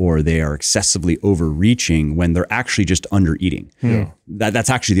overtrained or they are excessively overreaching when they're actually just under eating. That's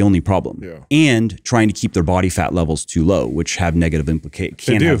actually the only problem. And trying to keep their body fat levels too low, which have negative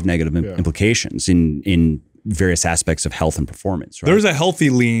implications in various aspects of health and performance. Right? There's a healthy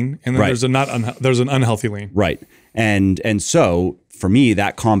lean, and then there's an unhealthy lean. Right. And so for me,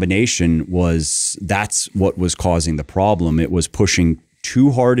 that combination that's what was causing the problem. It was pushing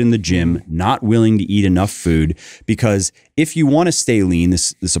too hard in the gym, not willing to eat enough food, because if you want to stay lean,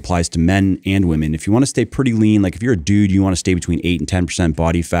 this applies to men and women. If you want to stay pretty lean, like if you're a dude, you want to stay between 8 and 10%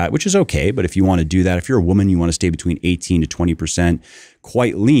 body fat, which is okay. But if you want to do that, if you're a woman, you want to stay between 18 to 20%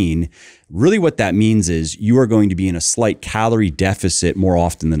 quite lean. Really what that means is you are going to be in a slight calorie deficit more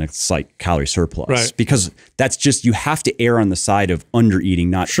often than a slight calorie surplus. Right. Because that's just, you have to err on the side of under eating,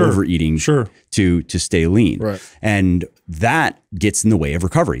 not overeating to stay lean. Right. And that gets in the way of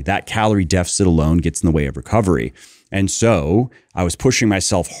recovery. That calorie deficit alone gets in the way of recovery. And so I was pushing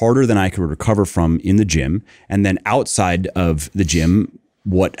myself harder than I could recover from in the gym. And then outside of the gym,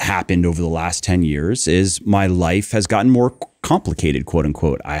 what happened over the last 10 years is my life has gotten more complicated, quote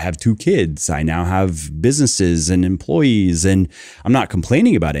unquote. I have 2 kids. I now have businesses and employees, and I'm not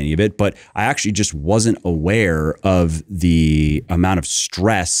complaining about any of it, but I actually just wasn't aware of the amount of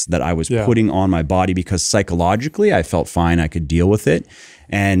stress that I was putting on my body, because psychologically I felt fine. I could deal with it.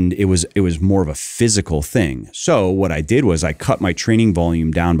 And it was more of a physical thing. So what I did was I cut my training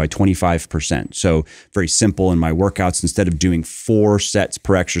volume down by 25%. So very simple in my workouts, instead of doing 4 sets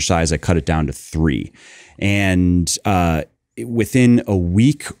per exercise, I cut it down to 3. And within a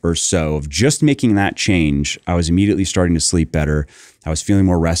week or so of just making that change, I was immediately starting to sleep better. I was feeling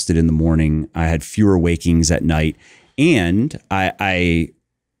more rested in the morning. I had fewer wakings at night. And I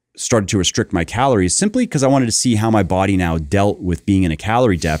started to restrict my calories simply because I wanted to see how my body now dealt with being in a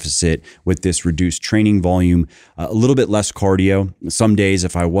calorie deficit with this reduced training volume, a little bit less cardio. Some days,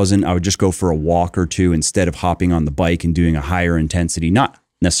 if I wasn't, I would just go for a walk or two instead of hopping on the bike and doing a higher intensity, not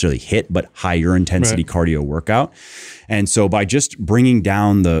necessarily HIIT, but higher intensity cardio workout. And so by just bringing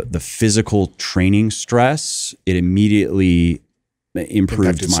down the physical training stress, it immediately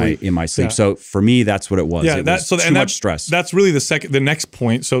improved my sleep. So for me, that's what it was. It was too much stress. That's really the next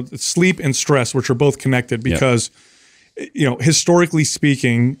point. So sleep and stress, which are both connected, because you know, historically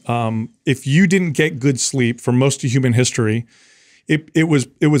speaking, if you didn't get good sleep for most of human history, it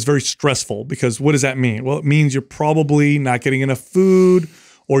was very stressful. Because what does that mean? Well, it means you're probably not getting enough food,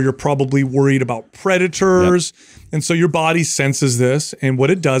 or you're probably worried about predators. And so your body senses this, and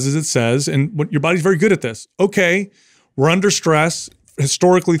what it does is it says, and your body's very good at this. Okay, we're under stress.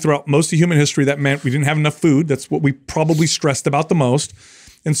 Historically, throughout most of human history, that meant we didn't have enough food. That's what we probably stressed about the most.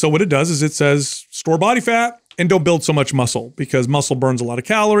 And so what it does is it says, store body fat and don't build so much muscle, because muscle burns a lot of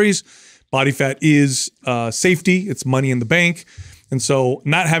calories. Body fat is safety. It's money in the bank. And so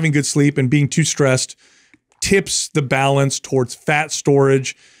not having good sleep and being too stressed tips the balance towards fat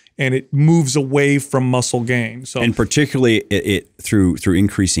storage, and it moves away from muscle gain. So, and particularly it through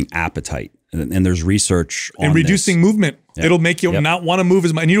increasing appetite. And there's research on and reducing movement. Yep. It'll make you not want to move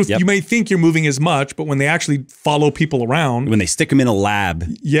as much. And you may think you're moving as much, but when they actually follow people around, when they stick them in a lab,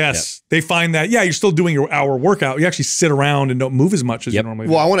 they find that you're still doing your hour workout. You actually sit around and don't move as much as you normally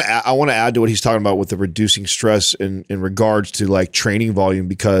do. Well, I want to add to what he's talking about with the reducing stress in regards to like training volume,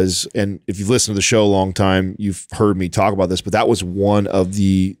 because, and if you've listened to the show a long time, you've heard me talk about this, but that was one of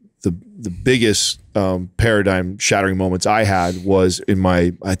the biggest paradigm shattering moments I had was in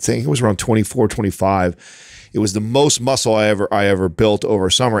my, I think it was around 24, 25. It was the most muscle I ever built over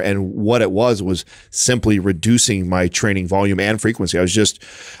summer. And what it was simply reducing my training volume and frequency.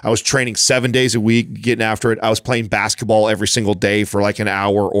 I was training 7 days a week, getting after it. I was playing basketball every single day for like an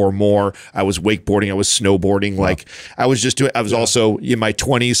hour or more. I was wakeboarding. I was snowboarding. Like I was just doing, I was also in my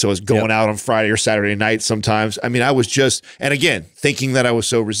 20s. So I was going out on Friday or Saturday night sometimes. I mean, I was just, and again, thinking that I was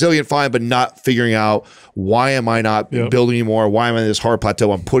so resilient, fine, but not figuring out why am I not building anymore? Why am I in this hard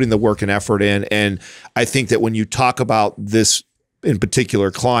plateau? I'm putting the work and effort in. And I think that when you talk about this in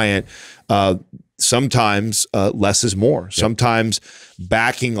particular client, sometimes less is more. Sometimes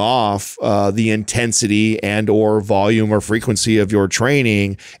backing off the intensity and or volume or frequency of your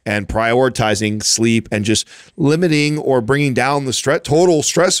training and prioritizing sleep and just limiting or bringing down the stress. Total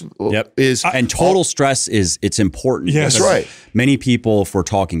stress is and total stress is it's important. Yes, that's right. Many people, if we're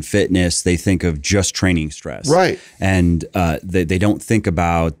talking fitness, they think of just training stress, right? And they don't think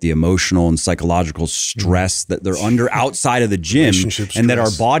about the emotional and psychological stress that they're under outside of the gym, and that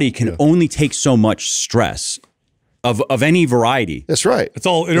our body can only take so much stress of any variety. That's right. It's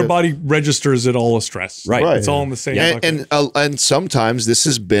all, our body registers it all as stress. Right. It's all in the same bucket. And sometimes this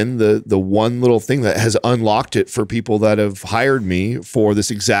has been the one little thing that has unlocked it for people that have hired me for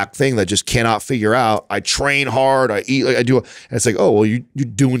this exact thing that just cannot figure out. I train hard, I eat, I do, and it's like, oh, well, you're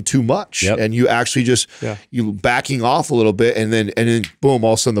doing too much. And you actually just, you backing off a little bit, and then boom,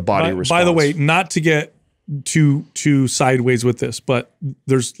 all of a sudden the body responds. By the way, not to get too sideways with this, but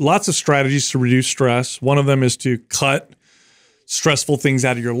there's lots of strategies to reduce stress. One of them is to cut stressful things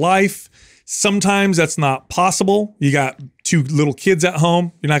out of your life. Sometimes that's not possible. You got 2 little kids at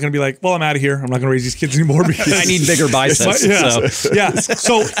home. You're not going to be like, well, I'm out of here. I'm not going to raise these kids anymore because I need bigger biceps.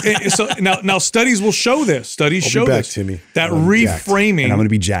 So now studies will show this. Studies show this. Timmy. That reframing. And I'm going to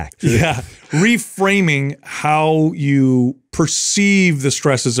be jacked. Reframing how you perceive the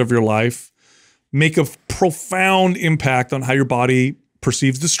stresses of your life make a profound impact on how your body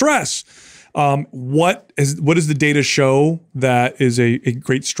perceives the stress. What does the data show that is a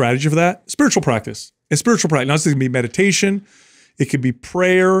great strategy for that? Spiritual practice. A spiritual practice. Now, this can be meditation. It could be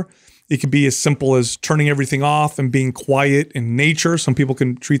prayer. It could be as simple as turning everything off and being quiet in nature. Some people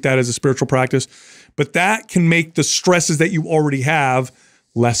can treat that as a spiritual practice. But that can make the stresses that you already have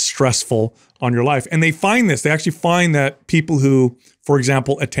less stressful on your life. And they find this. They actually find that people who, for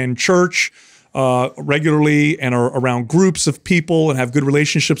example, attend church regularly and are around groups of people and have good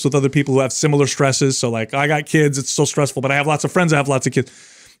relationships with other people who have similar stresses. So like, I got kids, it's so stressful, but I have lots of friends, I have lots of kids.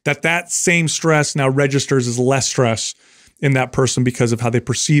 That same stress now registers as less stress in that person because of how they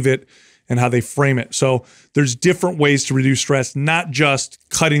perceive it and how they frame it. So there's different ways to reduce stress, not just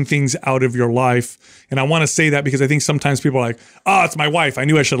cutting things out of your life. And I want to say that because I think sometimes people are like, oh, it's my wife. I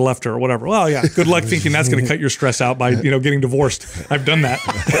knew I should have left her or whatever. Well, yeah, good luck thinking that's going to cut your stress out by, getting divorced. I've done that.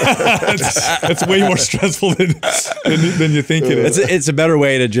 It's way more stressful than you think it is. It's a better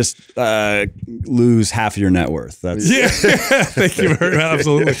way to just lose half of your net worth. Thank you very much.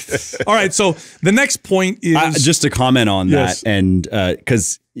 Absolutely. All right. So the next point is just to comment on that, and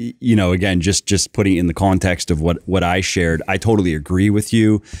because again, just putting it in the context of what I shared, I totally agree with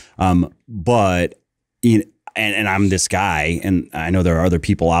you. But and I'm this guy, and I know there are other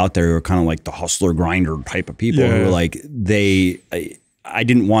people out there who are kind of like the hustler grinder type of people who are like I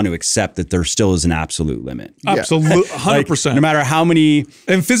didn't want to accept that there still is an absolute limit. Absolutely, 100%. Like, no matter how many,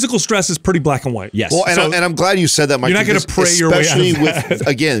 and physical stress is pretty black and white. Yes. Well, and I'm glad you said that, Mike. You're not going to pray your way out of that. With,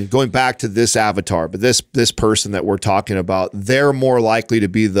 again, going back to this avatar, but this person that we're talking about, they're more likely to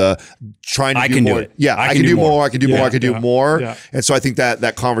be the trying to do more. Do it. Yeah, I can do more. I can do more. I can do more. Yeah. And so I think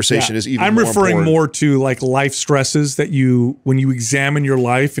that conversation is even. I'm more referring important. more to like life stresses that when you examine your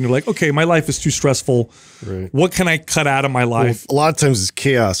life and you're like, okay, my life is too stressful. Right. What can I cut out of my life? Well, a lot of times it's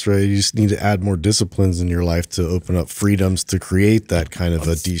chaos, right? You just need to add more disciplines in your life to open up freedoms to create that kind of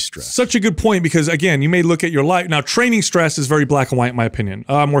a de-stress. Such a good point, because again, you may look at your life. Now, training stress is very black and white in my opinion.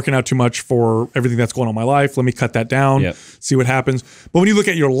 I'm working out too much for everything that's going on in my life. Let me cut that down, see what happens. But when you look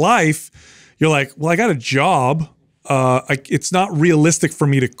at your life, you're like, well, I got a job. it's not realistic for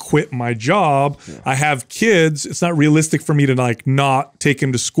me to quit my job. I have kids. It's not realistic for me to like not take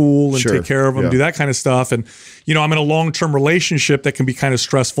them to school and take care of them, do that kind of stuff. And, you know, I'm in a long-term relationship that can be kind of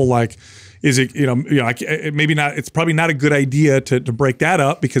stressful. Like, is it, maybe not, it's probably not a good idea to break that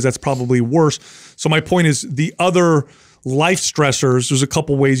up, because that's probably worse. So my point is, the other life stressors, there's a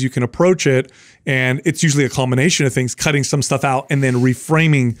couple ways you can approach it, and it's usually a combination of things, cutting some stuff out and then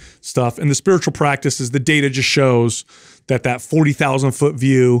reframing stuff. And the spiritual practices, the data just shows that 40,000 foot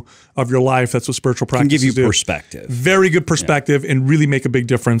view of your life, that's what spiritual practices can give you do. perspective. Very good perspective, and really make a big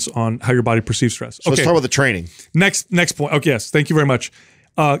difference on how your body perceives stress. So let's talk about the training. Next point. Okay, yes, thank you very much.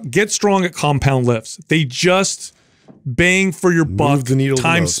 Get strong at compound lifts. They just bang for your buck,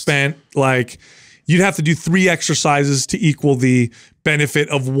 time spent. Like, you'd have to do 3 exercises to equal the benefit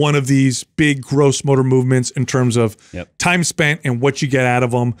of one of these big gross motor movements in terms of time spent and what you get out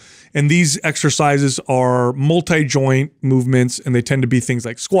of them. And these exercises are multi-joint movements, and they tend to be things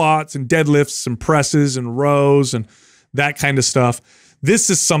like squats and deadlifts and presses and rows and that kind of stuff.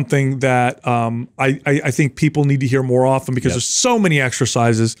 This is something that I think people need to hear more often, because there's so many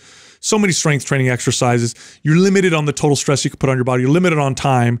exercises, so many strength training exercises. You're limited on the total stress you could put on your body. You're limited on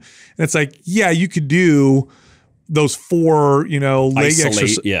time. And it's like, yeah, you could do those 4, leg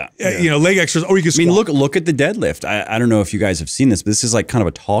exercises. Leg exercises, or you could squat. I mean, look at the deadlift. I don't know if you guys have seen this, but this is like kind of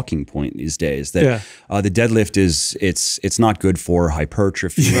a talking point these days, that the deadlift it's not good for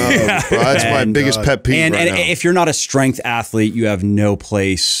hypertrophy. That's my biggest pet peeve and right now. If you're not a strength athlete, you have no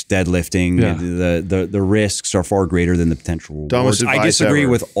place deadlifting. The risks are far greater than the potential rewards. I disagree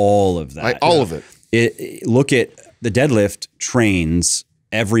with all of that. All of it. Look at the deadlift trains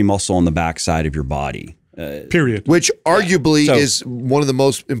every muscle on the backside of your body. Period. Which arguably is one of the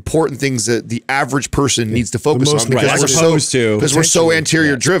most important things that the average person needs to focus on, because we're so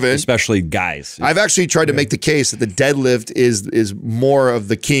anterior driven, especially guys. I've actually tried to make the case that the deadlift is more of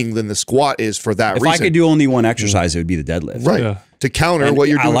the king than the squat is for that reason. If I could do only one exercise, it would be the deadlift. Right. Yeah. To counter what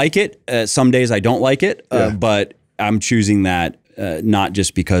you're doing. I like it. Some days I don't like it, but I'm choosing that not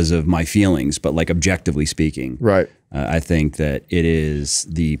just because of my feelings, but like objectively speaking. Right. I think that it is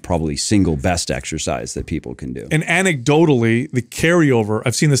the probably single best exercise that people can do. And anecdotally, the carryover,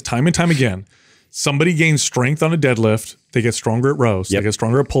 I've seen this time and time again. Somebody gains strength on a deadlift, they get stronger at rows, they get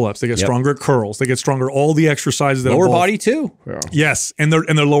stronger at pull-ups, they get stronger at curls, they get stronger at all the exercises that lower body too. Yes, and their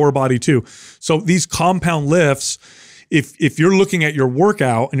lower body too. So these compound lifts, if you're looking at your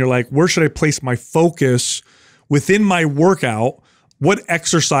workout and you're like, where should I place my focus within my workout? What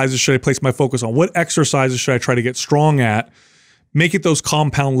exercises should I place my focus on? What exercises should I try to get strong at? Make it those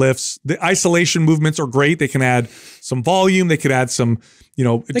compound lifts. The isolation movements are great. They can add some volume. They could add some, they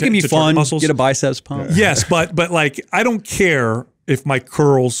can be fun. Muscles. Get a biceps pump. Yes, but like, I don't care if my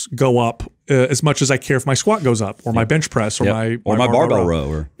curls go up as much as I care if my squat goes up, or my bench press, or my barbell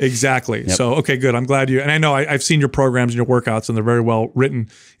row. Exactly. So, okay, good. I'm glad and I know I've seen your programs and your workouts, and they're very well written,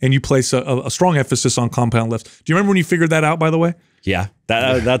 and you place a strong emphasis on compound lifts. Do you remember when you figured that out, by the way? Yeah,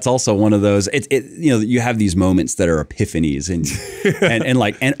 that's also one of those. You have these moments that are epiphanies,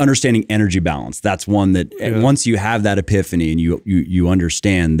 and understanding energy balance. That's one that once you have that epiphany and you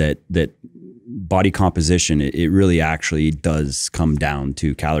understand that body composition, it really actually does come down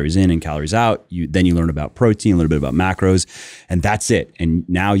to calories in and calories out. Then you learn about protein, a little bit about macros, and that's it. And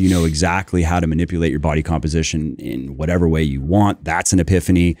now you know exactly how to manipulate your body composition in whatever way you want. That's an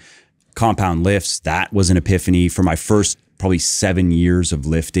epiphany. Compound lifts, that was an epiphany for my first probably 7 years of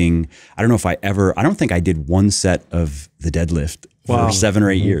lifting. I don't think I did one set of the deadlift for 7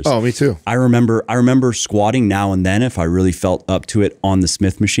 or 8 years. Oh, me too. I remember squatting now and then if I really felt up to it on the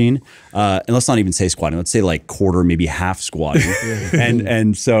Smith machine. And let's not even say squatting. Let's say like quarter, maybe half squatting.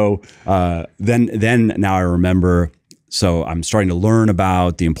 and so then now I remember. So I'm starting to learn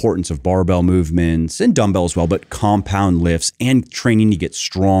about the importance of barbell movements and dumbbell as well, but compound lifts and training to get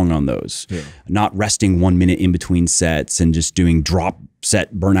strong on those. Not resting 1 minute in between sets and just doing drop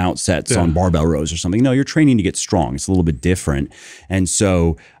set burnout sets on barbell rows or something. No, you're training to get strong. It's a little bit different. And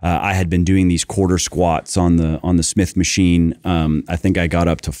so I had been doing these quarter squats on the Smith machine. I think I got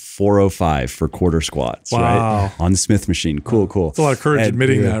up to 405 for quarter squats, right? On the Smith machine. Cool. It's a lot of courage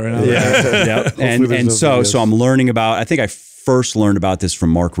admitting that right now. And so I'm learning about, I think I first learned about this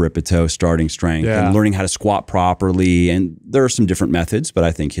from Mark Ripito, Starting Strength, and learning how to squat properly. And there are some different methods, but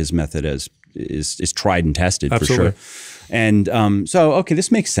I think his method is tried and tested for sure. And okay,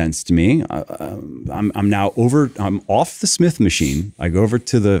 this makes sense to me. I'm now I'm off the Smith machine. I go over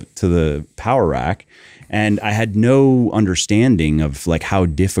to the power rack, and I had no understanding of like how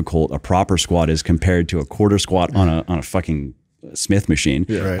difficult a proper squat is compared to a quarter squat on a fucking Smith machine.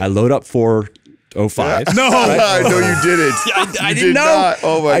 I load up 4 05. No. No, you didn't. I You didn't did know. not.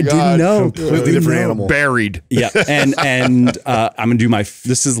 Oh my I God. didn't know. Completely different animal. Buried. Yeah, and I'm gonna do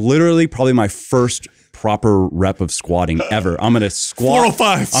this is literally probably my first proper rep of squatting ever. I'm gonna squat.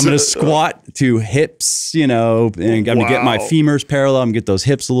 405. I'm gonna squat to hips, and I'm gonna get my femurs parallel. I'm gonna get those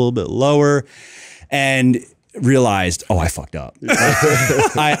hips a little bit lower, and realized, I fucked up.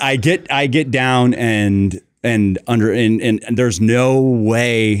 I get down and there's no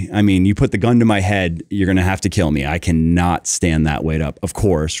way. I mean, you put the gun to my head, you're gonna have to kill me. I cannot stand that weight up, of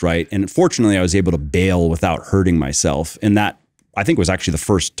course, right? And fortunately, I was able to bail without hurting myself, and that I think was actually the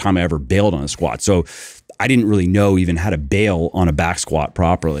first time I ever bailed on a squat. So I didn't really know even how to bail on a back squat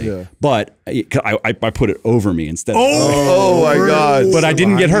properly. Yeah. But I put it over me instead. Oh my God! But I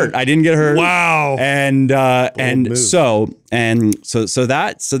didn't get hurt. Wow. And so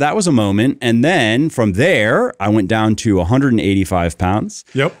that was a moment. And then from there, I went down to 185 pounds.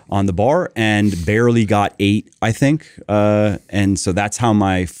 Yep. On the bar and barely got 8, I think. And so that's how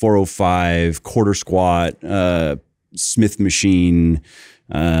my 405 quarter squat, Smith machine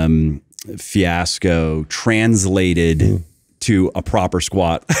fiasco translated to a proper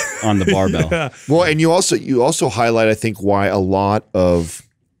squat on the barbell. Yeah. Well, and you also highlight, I think, why a lot of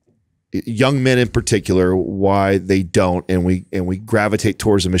young men in particular, why they don't, and we gravitate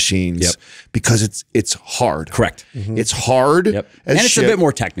towards the machines because it's hard. Correct. It's hard. Yep. And it's a bit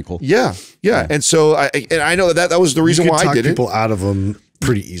more technical. Yeah. And so I know that was the reason why I did people out of them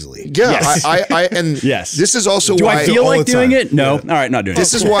pretty easily. Yeah, yes. and yes. This is also Do why I feel like doing it? No. All right, not doing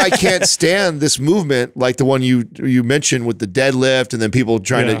this it. This is why I can't stand this movement, like the one you mentioned with the deadlift, and then people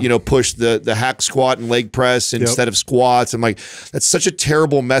trying to push the hack squat and leg press instead of squats. I'm like, that's such a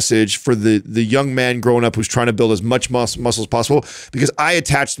terrible message for the young man growing up who's trying to build as much muscle as possible. Because I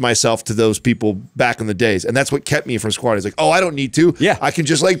attached myself to those people back in the days, and that's what kept me from squatting. It's like, I don't need to. Yeah, I can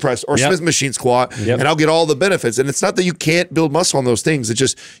just leg press or Smith machine squat, and I'll get all the benefits. And it's not that you can't build muscle on those things. It's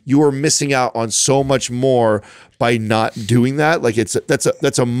just you are missing out on so much more by not doing that. Like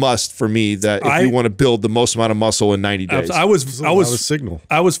that's a must for me, that if you want to build the most amount of muscle in 90 days. I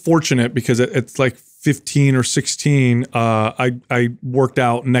was fortunate because it's like 15 or 16. I worked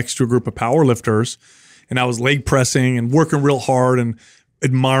out next to a group of power lifters, and I was leg pressing and working real hard and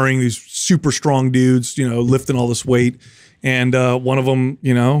admiring these super strong dudes, lifting all this weight. And one of them,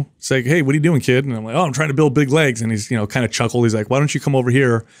 it's like, "Hey, what are you doing, kid?" And I'm like, "Oh, I'm trying to build big legs." And he's, kind of chuckled. He's like, "Why don't you come over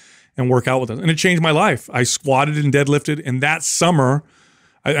here and work out with us?" And it changed my life. I squatted and deadlifted. And that summer,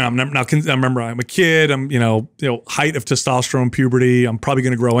 I remember I'm a kid. I'm, height of testosterone, puberty. I'm probably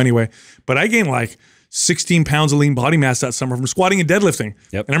going to grow anyway. But I gained like 16 pounds of lean body mass that summer from squatting and deadlifting.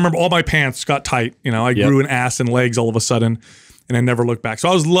 Yep. And I remember all my pants got tight. I grew an ass and legs all of a sudden, and I never looked back. So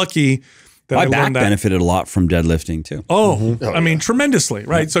I was lucky. My back benefited a lot from deadlifting too. I mean, tremendously,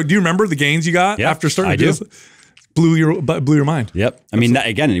 right? So do you remember the gains you got after starting to do this? Blew your mind. Yep. I mean,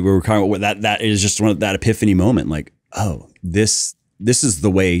 again, we were kind of that is just that epiphany moment. Like, this is the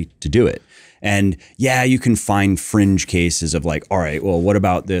way to do it. And yeah, you can find fringe cases of like, all right, well, what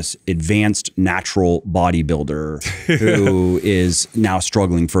about this advanced natural bodybuilder who is now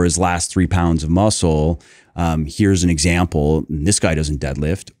struggling for his last 3 pounds of muscle? Here's an example. This guy doesn't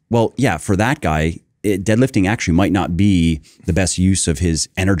deadlift. Well, yeah, for that guy, deadlifting actually might not be the best use of his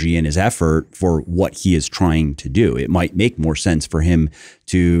energy and his effort for what he is trying to do. It might make more sense for him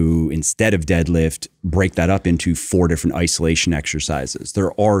to, instead of deadlift, break that up into 4 different isolation exercises.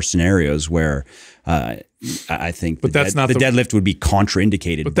 There are scenarios where I think but that's not the deadlift would be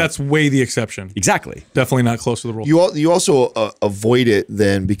contraindicated. But that's way the exception. Exactly. Definitely not close to the rule. You also avoid it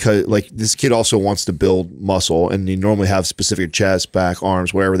then because like this kid also wants to build muscle, and you normally have specific chest, back,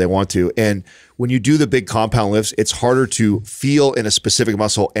 arms, whatever they want to. And when you do the big compound lifts, it's harder to feel in a specific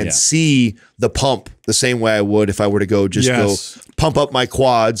muscle and see the pump the same way I would if I were to go go pump up my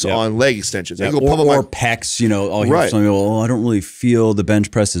quads on leg extensions. I go pump up my pecs, I'll hear something, I don't really feel the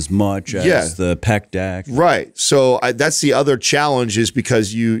bench press as much as the pec deck. Right. So that's the other challenge, is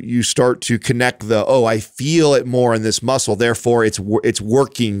because you start to connect I feel it more in this muscle, therefore it's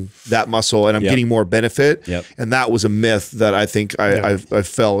working that muscle and I'm getting more benefit. And that was a myth that I think I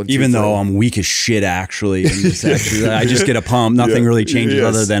fell into. Even though I'm weak as shit actually, I just get a pump. Nothing really changes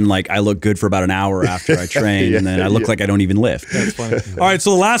other than like I look good for about an hour after I train and then I look like I don't even lift. That's funny. All right,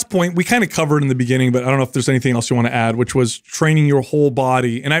 so the last point we kind of covered in the beginning, but I don't know if there's anything else you want to add, which was training your whole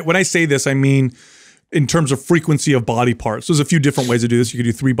body. And when I say this, I mean in terms of frequency of body parts. There's a few different ways to do this. You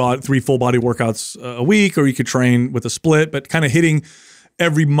could do 3 full body workouts a week, or you could train with a split, but kind of hitting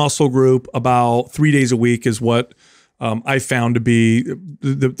every muscle group about 3 days a week is what I found to be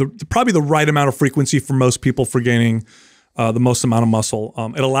probably the right amount of frequency for most people for gaining the most amount of muscle.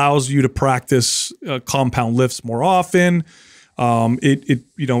 It allows you to practice compound lifts more often. You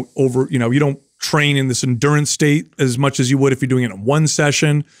don't train in this endurance state as much as you would if you're doing it in one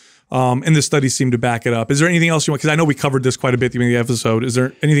session. And the studies seem to back it up. Is there anything else you want? Because I know we covered this quite a bit at the beginning of the episode. Is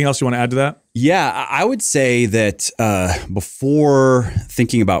there anything else you want to add to that? Yeah, I would say that before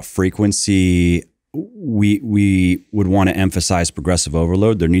thinking about frequency, we would want to emphasize progressive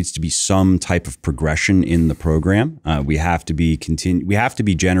overload. There needs to be some type of progression in the program. We have to be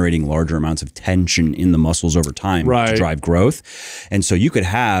generating larger amounts of tension in the muscles over time to drive growth. And so you could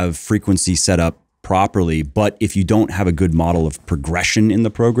have frequency set up properly, but if you don't have a good model of progression in the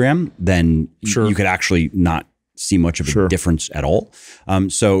program, then you could actually not see much of a difference at all.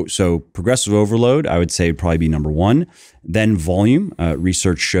 So progressive overload, I would say, would probably be number one. Then volume.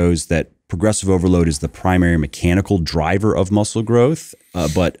 Research shows that progressive overload is the primary mechanical driver of muscle growth,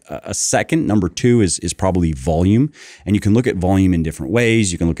 but a second, number two, is probably volume. And you can look at volume in different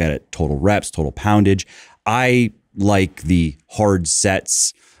ways. You can look at it total reps, total poundage. I like the hard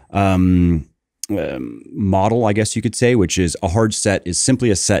sets model, I guess you could say, which is a hard set is simply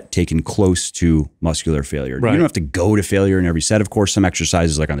a set taken close to muscular failure. You don't have to go to failure in every set. Of course, some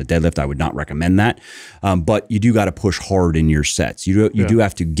exercises like on the deadlift, I would not recommend that. But you do got to push hard in your sets. You do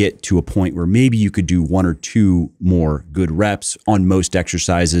have to get to a point where maybe you could do one or two more good reps on most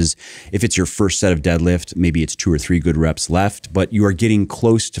exercises. If it's your first set of deadlift, maybe it's 2 or 3 good reps left, but you are getting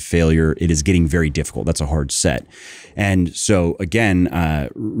close to failure. It is getting very difficult. That's a hard set. And so again,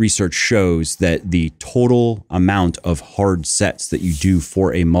 research shows that the total amount of hard sets that you do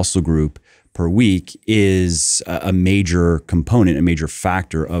for a muscle group per week is a major component, a major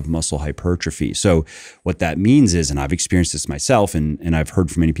factor of muscle hypertrophy. So what that means is, and I've experienced this myself, and I've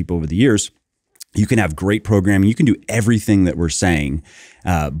heard from many people over the years, you can have great programming, you can do everything that we're saying,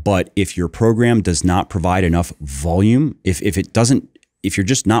 but if your program does not provide enough volume, if you're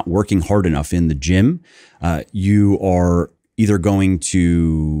just not working hard enough in the gym, you are either going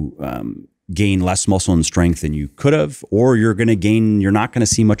to gain less muscle and strength than you could have, or you're not going to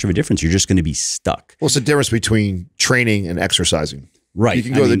see much of a difference. You're just going to be stuck. What's the difference between training and exercising? Right. You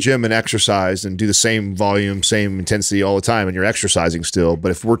can go to the gym and exercise and do the same volume, same intensity all the time, and you're exercising still.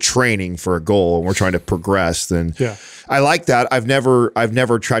 But if we're training for a goal and we're trying to progress, then I like that. I've never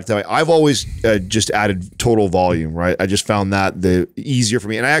tried that way. I've always just added total volume, right? I just found that the easier for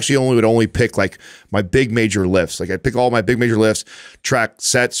me. And I actually would only pick like my big major lifts. Like I pick all my big major lifts, track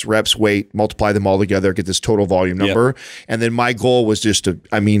sets, reps, weight, multiply them all together, get this total volume number. And then my goal was just to,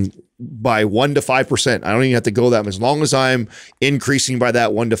 by 1 to 5%. I don't even have to go that much. As long as I'm increasing by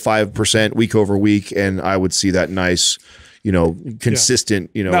that 1 to 5% week over week, and I would see that nice, consistent,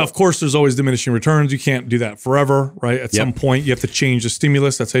 Now, of course, there's always diminishing returns. You can't do that forever, right? At some point, you have to change the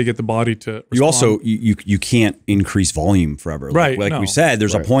stimulus. That's how you get the body to respond. You also, you can't increase volume forever. Right. Like we said,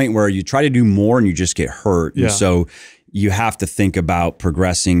 there's a point where you try to do more and you just get hurt. And so you have to think about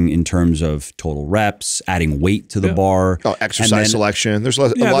progressing in terms of total reps, adding weight to the bar. Exercise selection. There's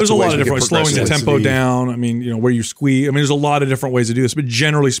lots of lot of ways different ways. Slowing the tempo down. Where you squeeze. There's a lot of different ways to do this. But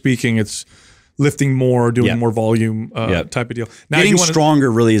generally speaking, it's lifting more, doing more volume type of deal. Now, getting stronger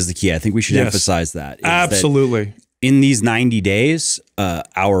really is the key. I think we should emphasize that. Absolutely. In these 90 days,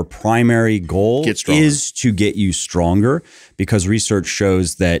 our primary goal is to get you stronger, because research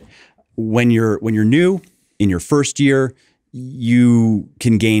shows that when you're new, in your first year, you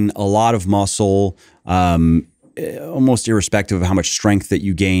can gain a lot of muscle, almost irrespective of how much strength that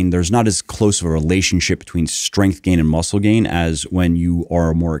you gain. There's not as close of a relationship between strength gain and muscle gain as when you are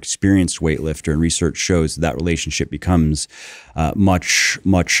a more experienced weightlifter. And research shows that relationship becomes much,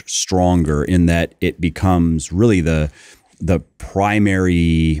 much stronger, in that it becomes really the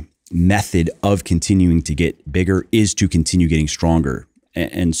primary method of continuing to get bigger is to continue getting stronger.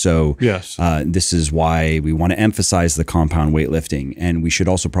 And so this is why we want to emphasize the compound weightlifting. And we should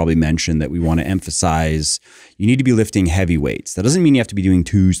also probably mention that we want to emphasize you need to be lifting heavy weights. That doesn't mean you have to be doing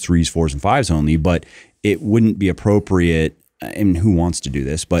 2s, 3s, 4s, and 5s only, but it wouldn't be appropriate, and who wants to do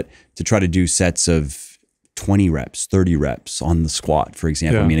this, but to try to do sets of 20 reps, 30 reps on the squat, for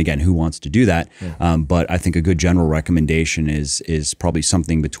example. Again, who wants to do that? But I think a good general recommendation is probably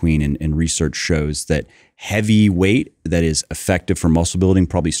something between, and research shows that heavy weight that is effective for muscle building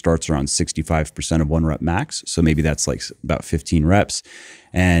probably starts around 65% of 1 rep max. So maybe that's like about 15 reps.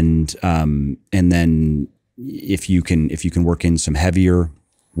 And then if you can work in some heavier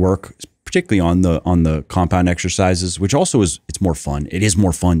work, particularly on the compound exercises, which also it's more fun. It is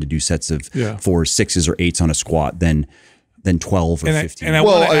more fun to do sets of 4s, 6s, or 8s on a squat than 12 or 15.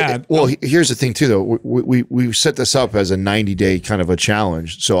 Here's the thing too, though. We set this up as a 90-day kind of a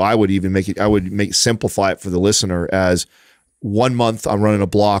challenge. So I would even simplify it for the listener as 1 month I'm running a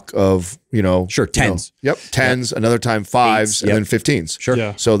block of, Sure, tens. Tens, another time fives, and then 15s. Sure.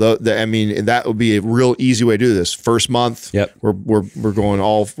 Yeah. So I mean, that would be a real easy way to do this. First month, we're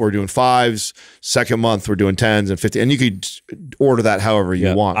doing fives. Second month, we're doing 10s and 15s. And you could order that however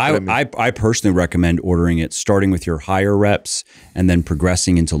you want. I personally recommend ordering it starting with your higher reps and then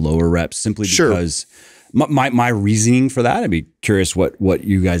progressing into lower reps, simply because my reasoning for that, I'd be curious what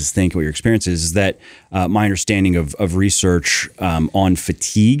you guys think, what your experience is that my understanding of research on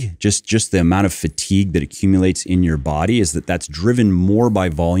fatigue, just the amount of fatigue that accumulates in your body, is that's driven more by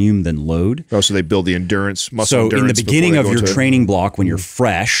volume than load. Oh, so they build the muscle endurance. So in the beginning of your training block, when you're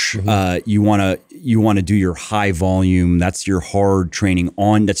fresh, you want to do your high volume. That's your hard training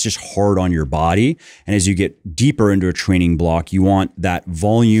that's just hard on your body. And as you get deeper into a training block, you want that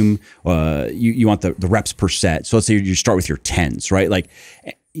volume, you want the reps per set. So let's say you start with your 10s, right? Like,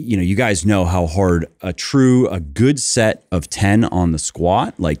 you guys know how hard a good set of 10 on the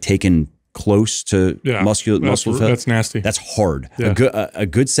squat, like taken close to muscle failure. That's nasty. That's hard. Yeah. A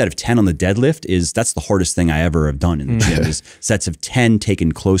good set of 10 on the deadlift that's the hardest thing I ever have done in the gym is sets of 10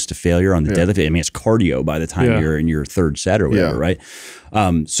 taken close to failure on the deadlift. I mean, it's cardio by the time you're in your third set or whatever, right?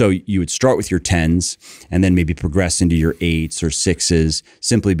 So you would start with your 10s and then maybe progress into your 8s or 6s,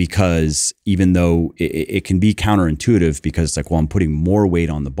 simply because even though it can be counterintuitive, because it's like, well, I'm putting more weight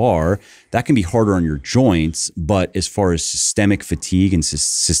on the bar, that can be harder on your joints. But as far as systemic fatigue and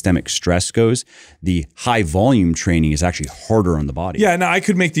systemic stress goes, the high volume training is actually harder on the body. Yeah, now I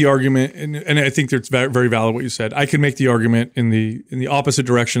could make the argument, and I think it's very, very valid what you said. I could make the argument in the opposite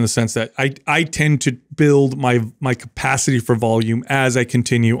direction, in the sense that I tend to build my capacity for volume as I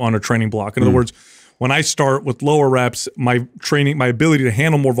continue on a training block. In other words, when I start with lower reps, my ability to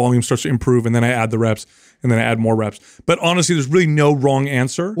handle more volume starts to improve, and then I add the reps, and then I add more reps. But honestly, there's really no wrong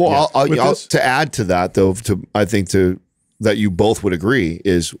answer. Well, to add to that, though, I think that you both would agree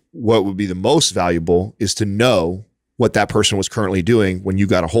is what would be the most valuable is to know what that person was currently doing when you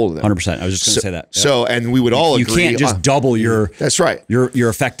got a hold of them. 100%. I was just going to say that. So, and we would all agree. You can't just double your. That's right. Your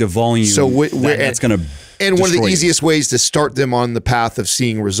effective volume. So that's going to. And one of the easiest ways to start them on the path of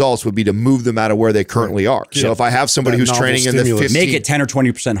seeing results would be to move them out of where they currently are. So if I have somebody who's training in the 15, make it 10 or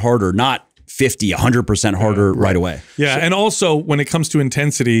 20% harder, not 50, 100% harder right away. Yeah, and also when it comes to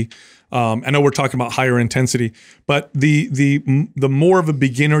intensity, I know we're talking about higher intensity, but the more of a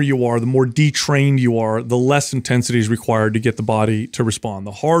beginner you are, the more detrained you are, the less intensity is required to get the body to respond.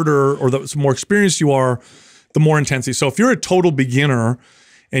 The harder or the more experienced you are, the more intensity. So if you're a total beginner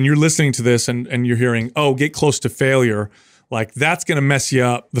and you're listening to this and you're hearing, oh, get close to failure, like that's going to mess you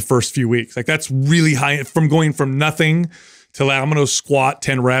up the first few weeks. Like that's really high, from going from nothing to like, I'm going to squat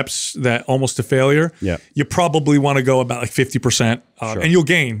 10 reps that almost to failure. Yeah. You probably want to go about like 50%. And you'll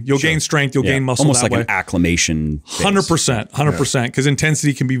gain strength, you'll gain muscle. Almost that like way. An acclimation. 100%. Because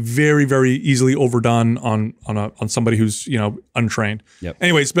intensity can be very, very easily overdone on somebody who's, untrained. Yep.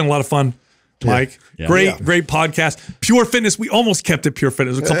 Anyway, it's been a lot of fun. Mike, great podcast. Pure Fitness, we almost kept it Pure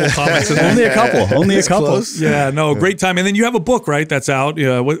Fitness. A couple of comments. Only a couple. Close. Yeah, no, great time. And then you have a book, right? That's out.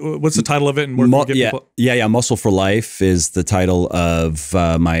 Yeah, what's the title of it? And where can we get people? Yeah. Muscle for Life is the title of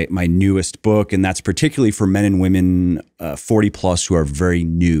my newest book, and that's particularly for men and women 40 plus who are very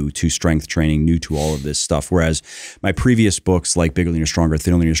new to strength training, new to all of this stuff. Whereas my previous books, like Bigger, Leaner, Stronger,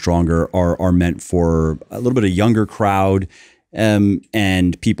 Thinner, Leaner, Stronger, are meant for a little bit of younger crowd.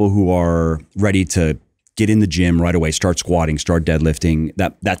 And people who are ready to get in the gym right away, start squatting, start deadlifting.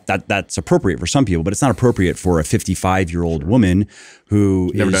 That's appropriate for some people, but it's not appropriate for a 55-year-old woman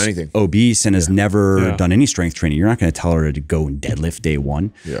who never is done anything, obese, and has never done any strength training. You're not going to tell her to go and deadlift day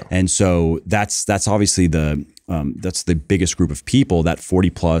one. Yeah. And so that's obviously that's the biggest group of people, that 40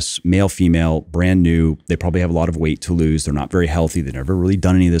 plus, male, female, brand new. They probably have a lot of weight to lose. They're not very healthy. They've never really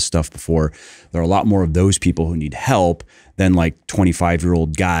done any of this stuff before. There are a lot more of those people who need help than like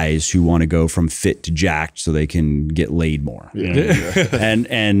 25-year-old guys who want to go from fit to jacked so they can get laid more. Yeah.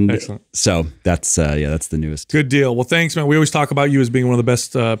 And so that's the newest. Good deal. Well, thanks, man. We always talk about you as being one of the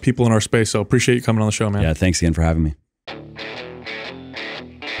best people in our space. So appreciate you coming on the show, man. Yeah. Thanks again for having me.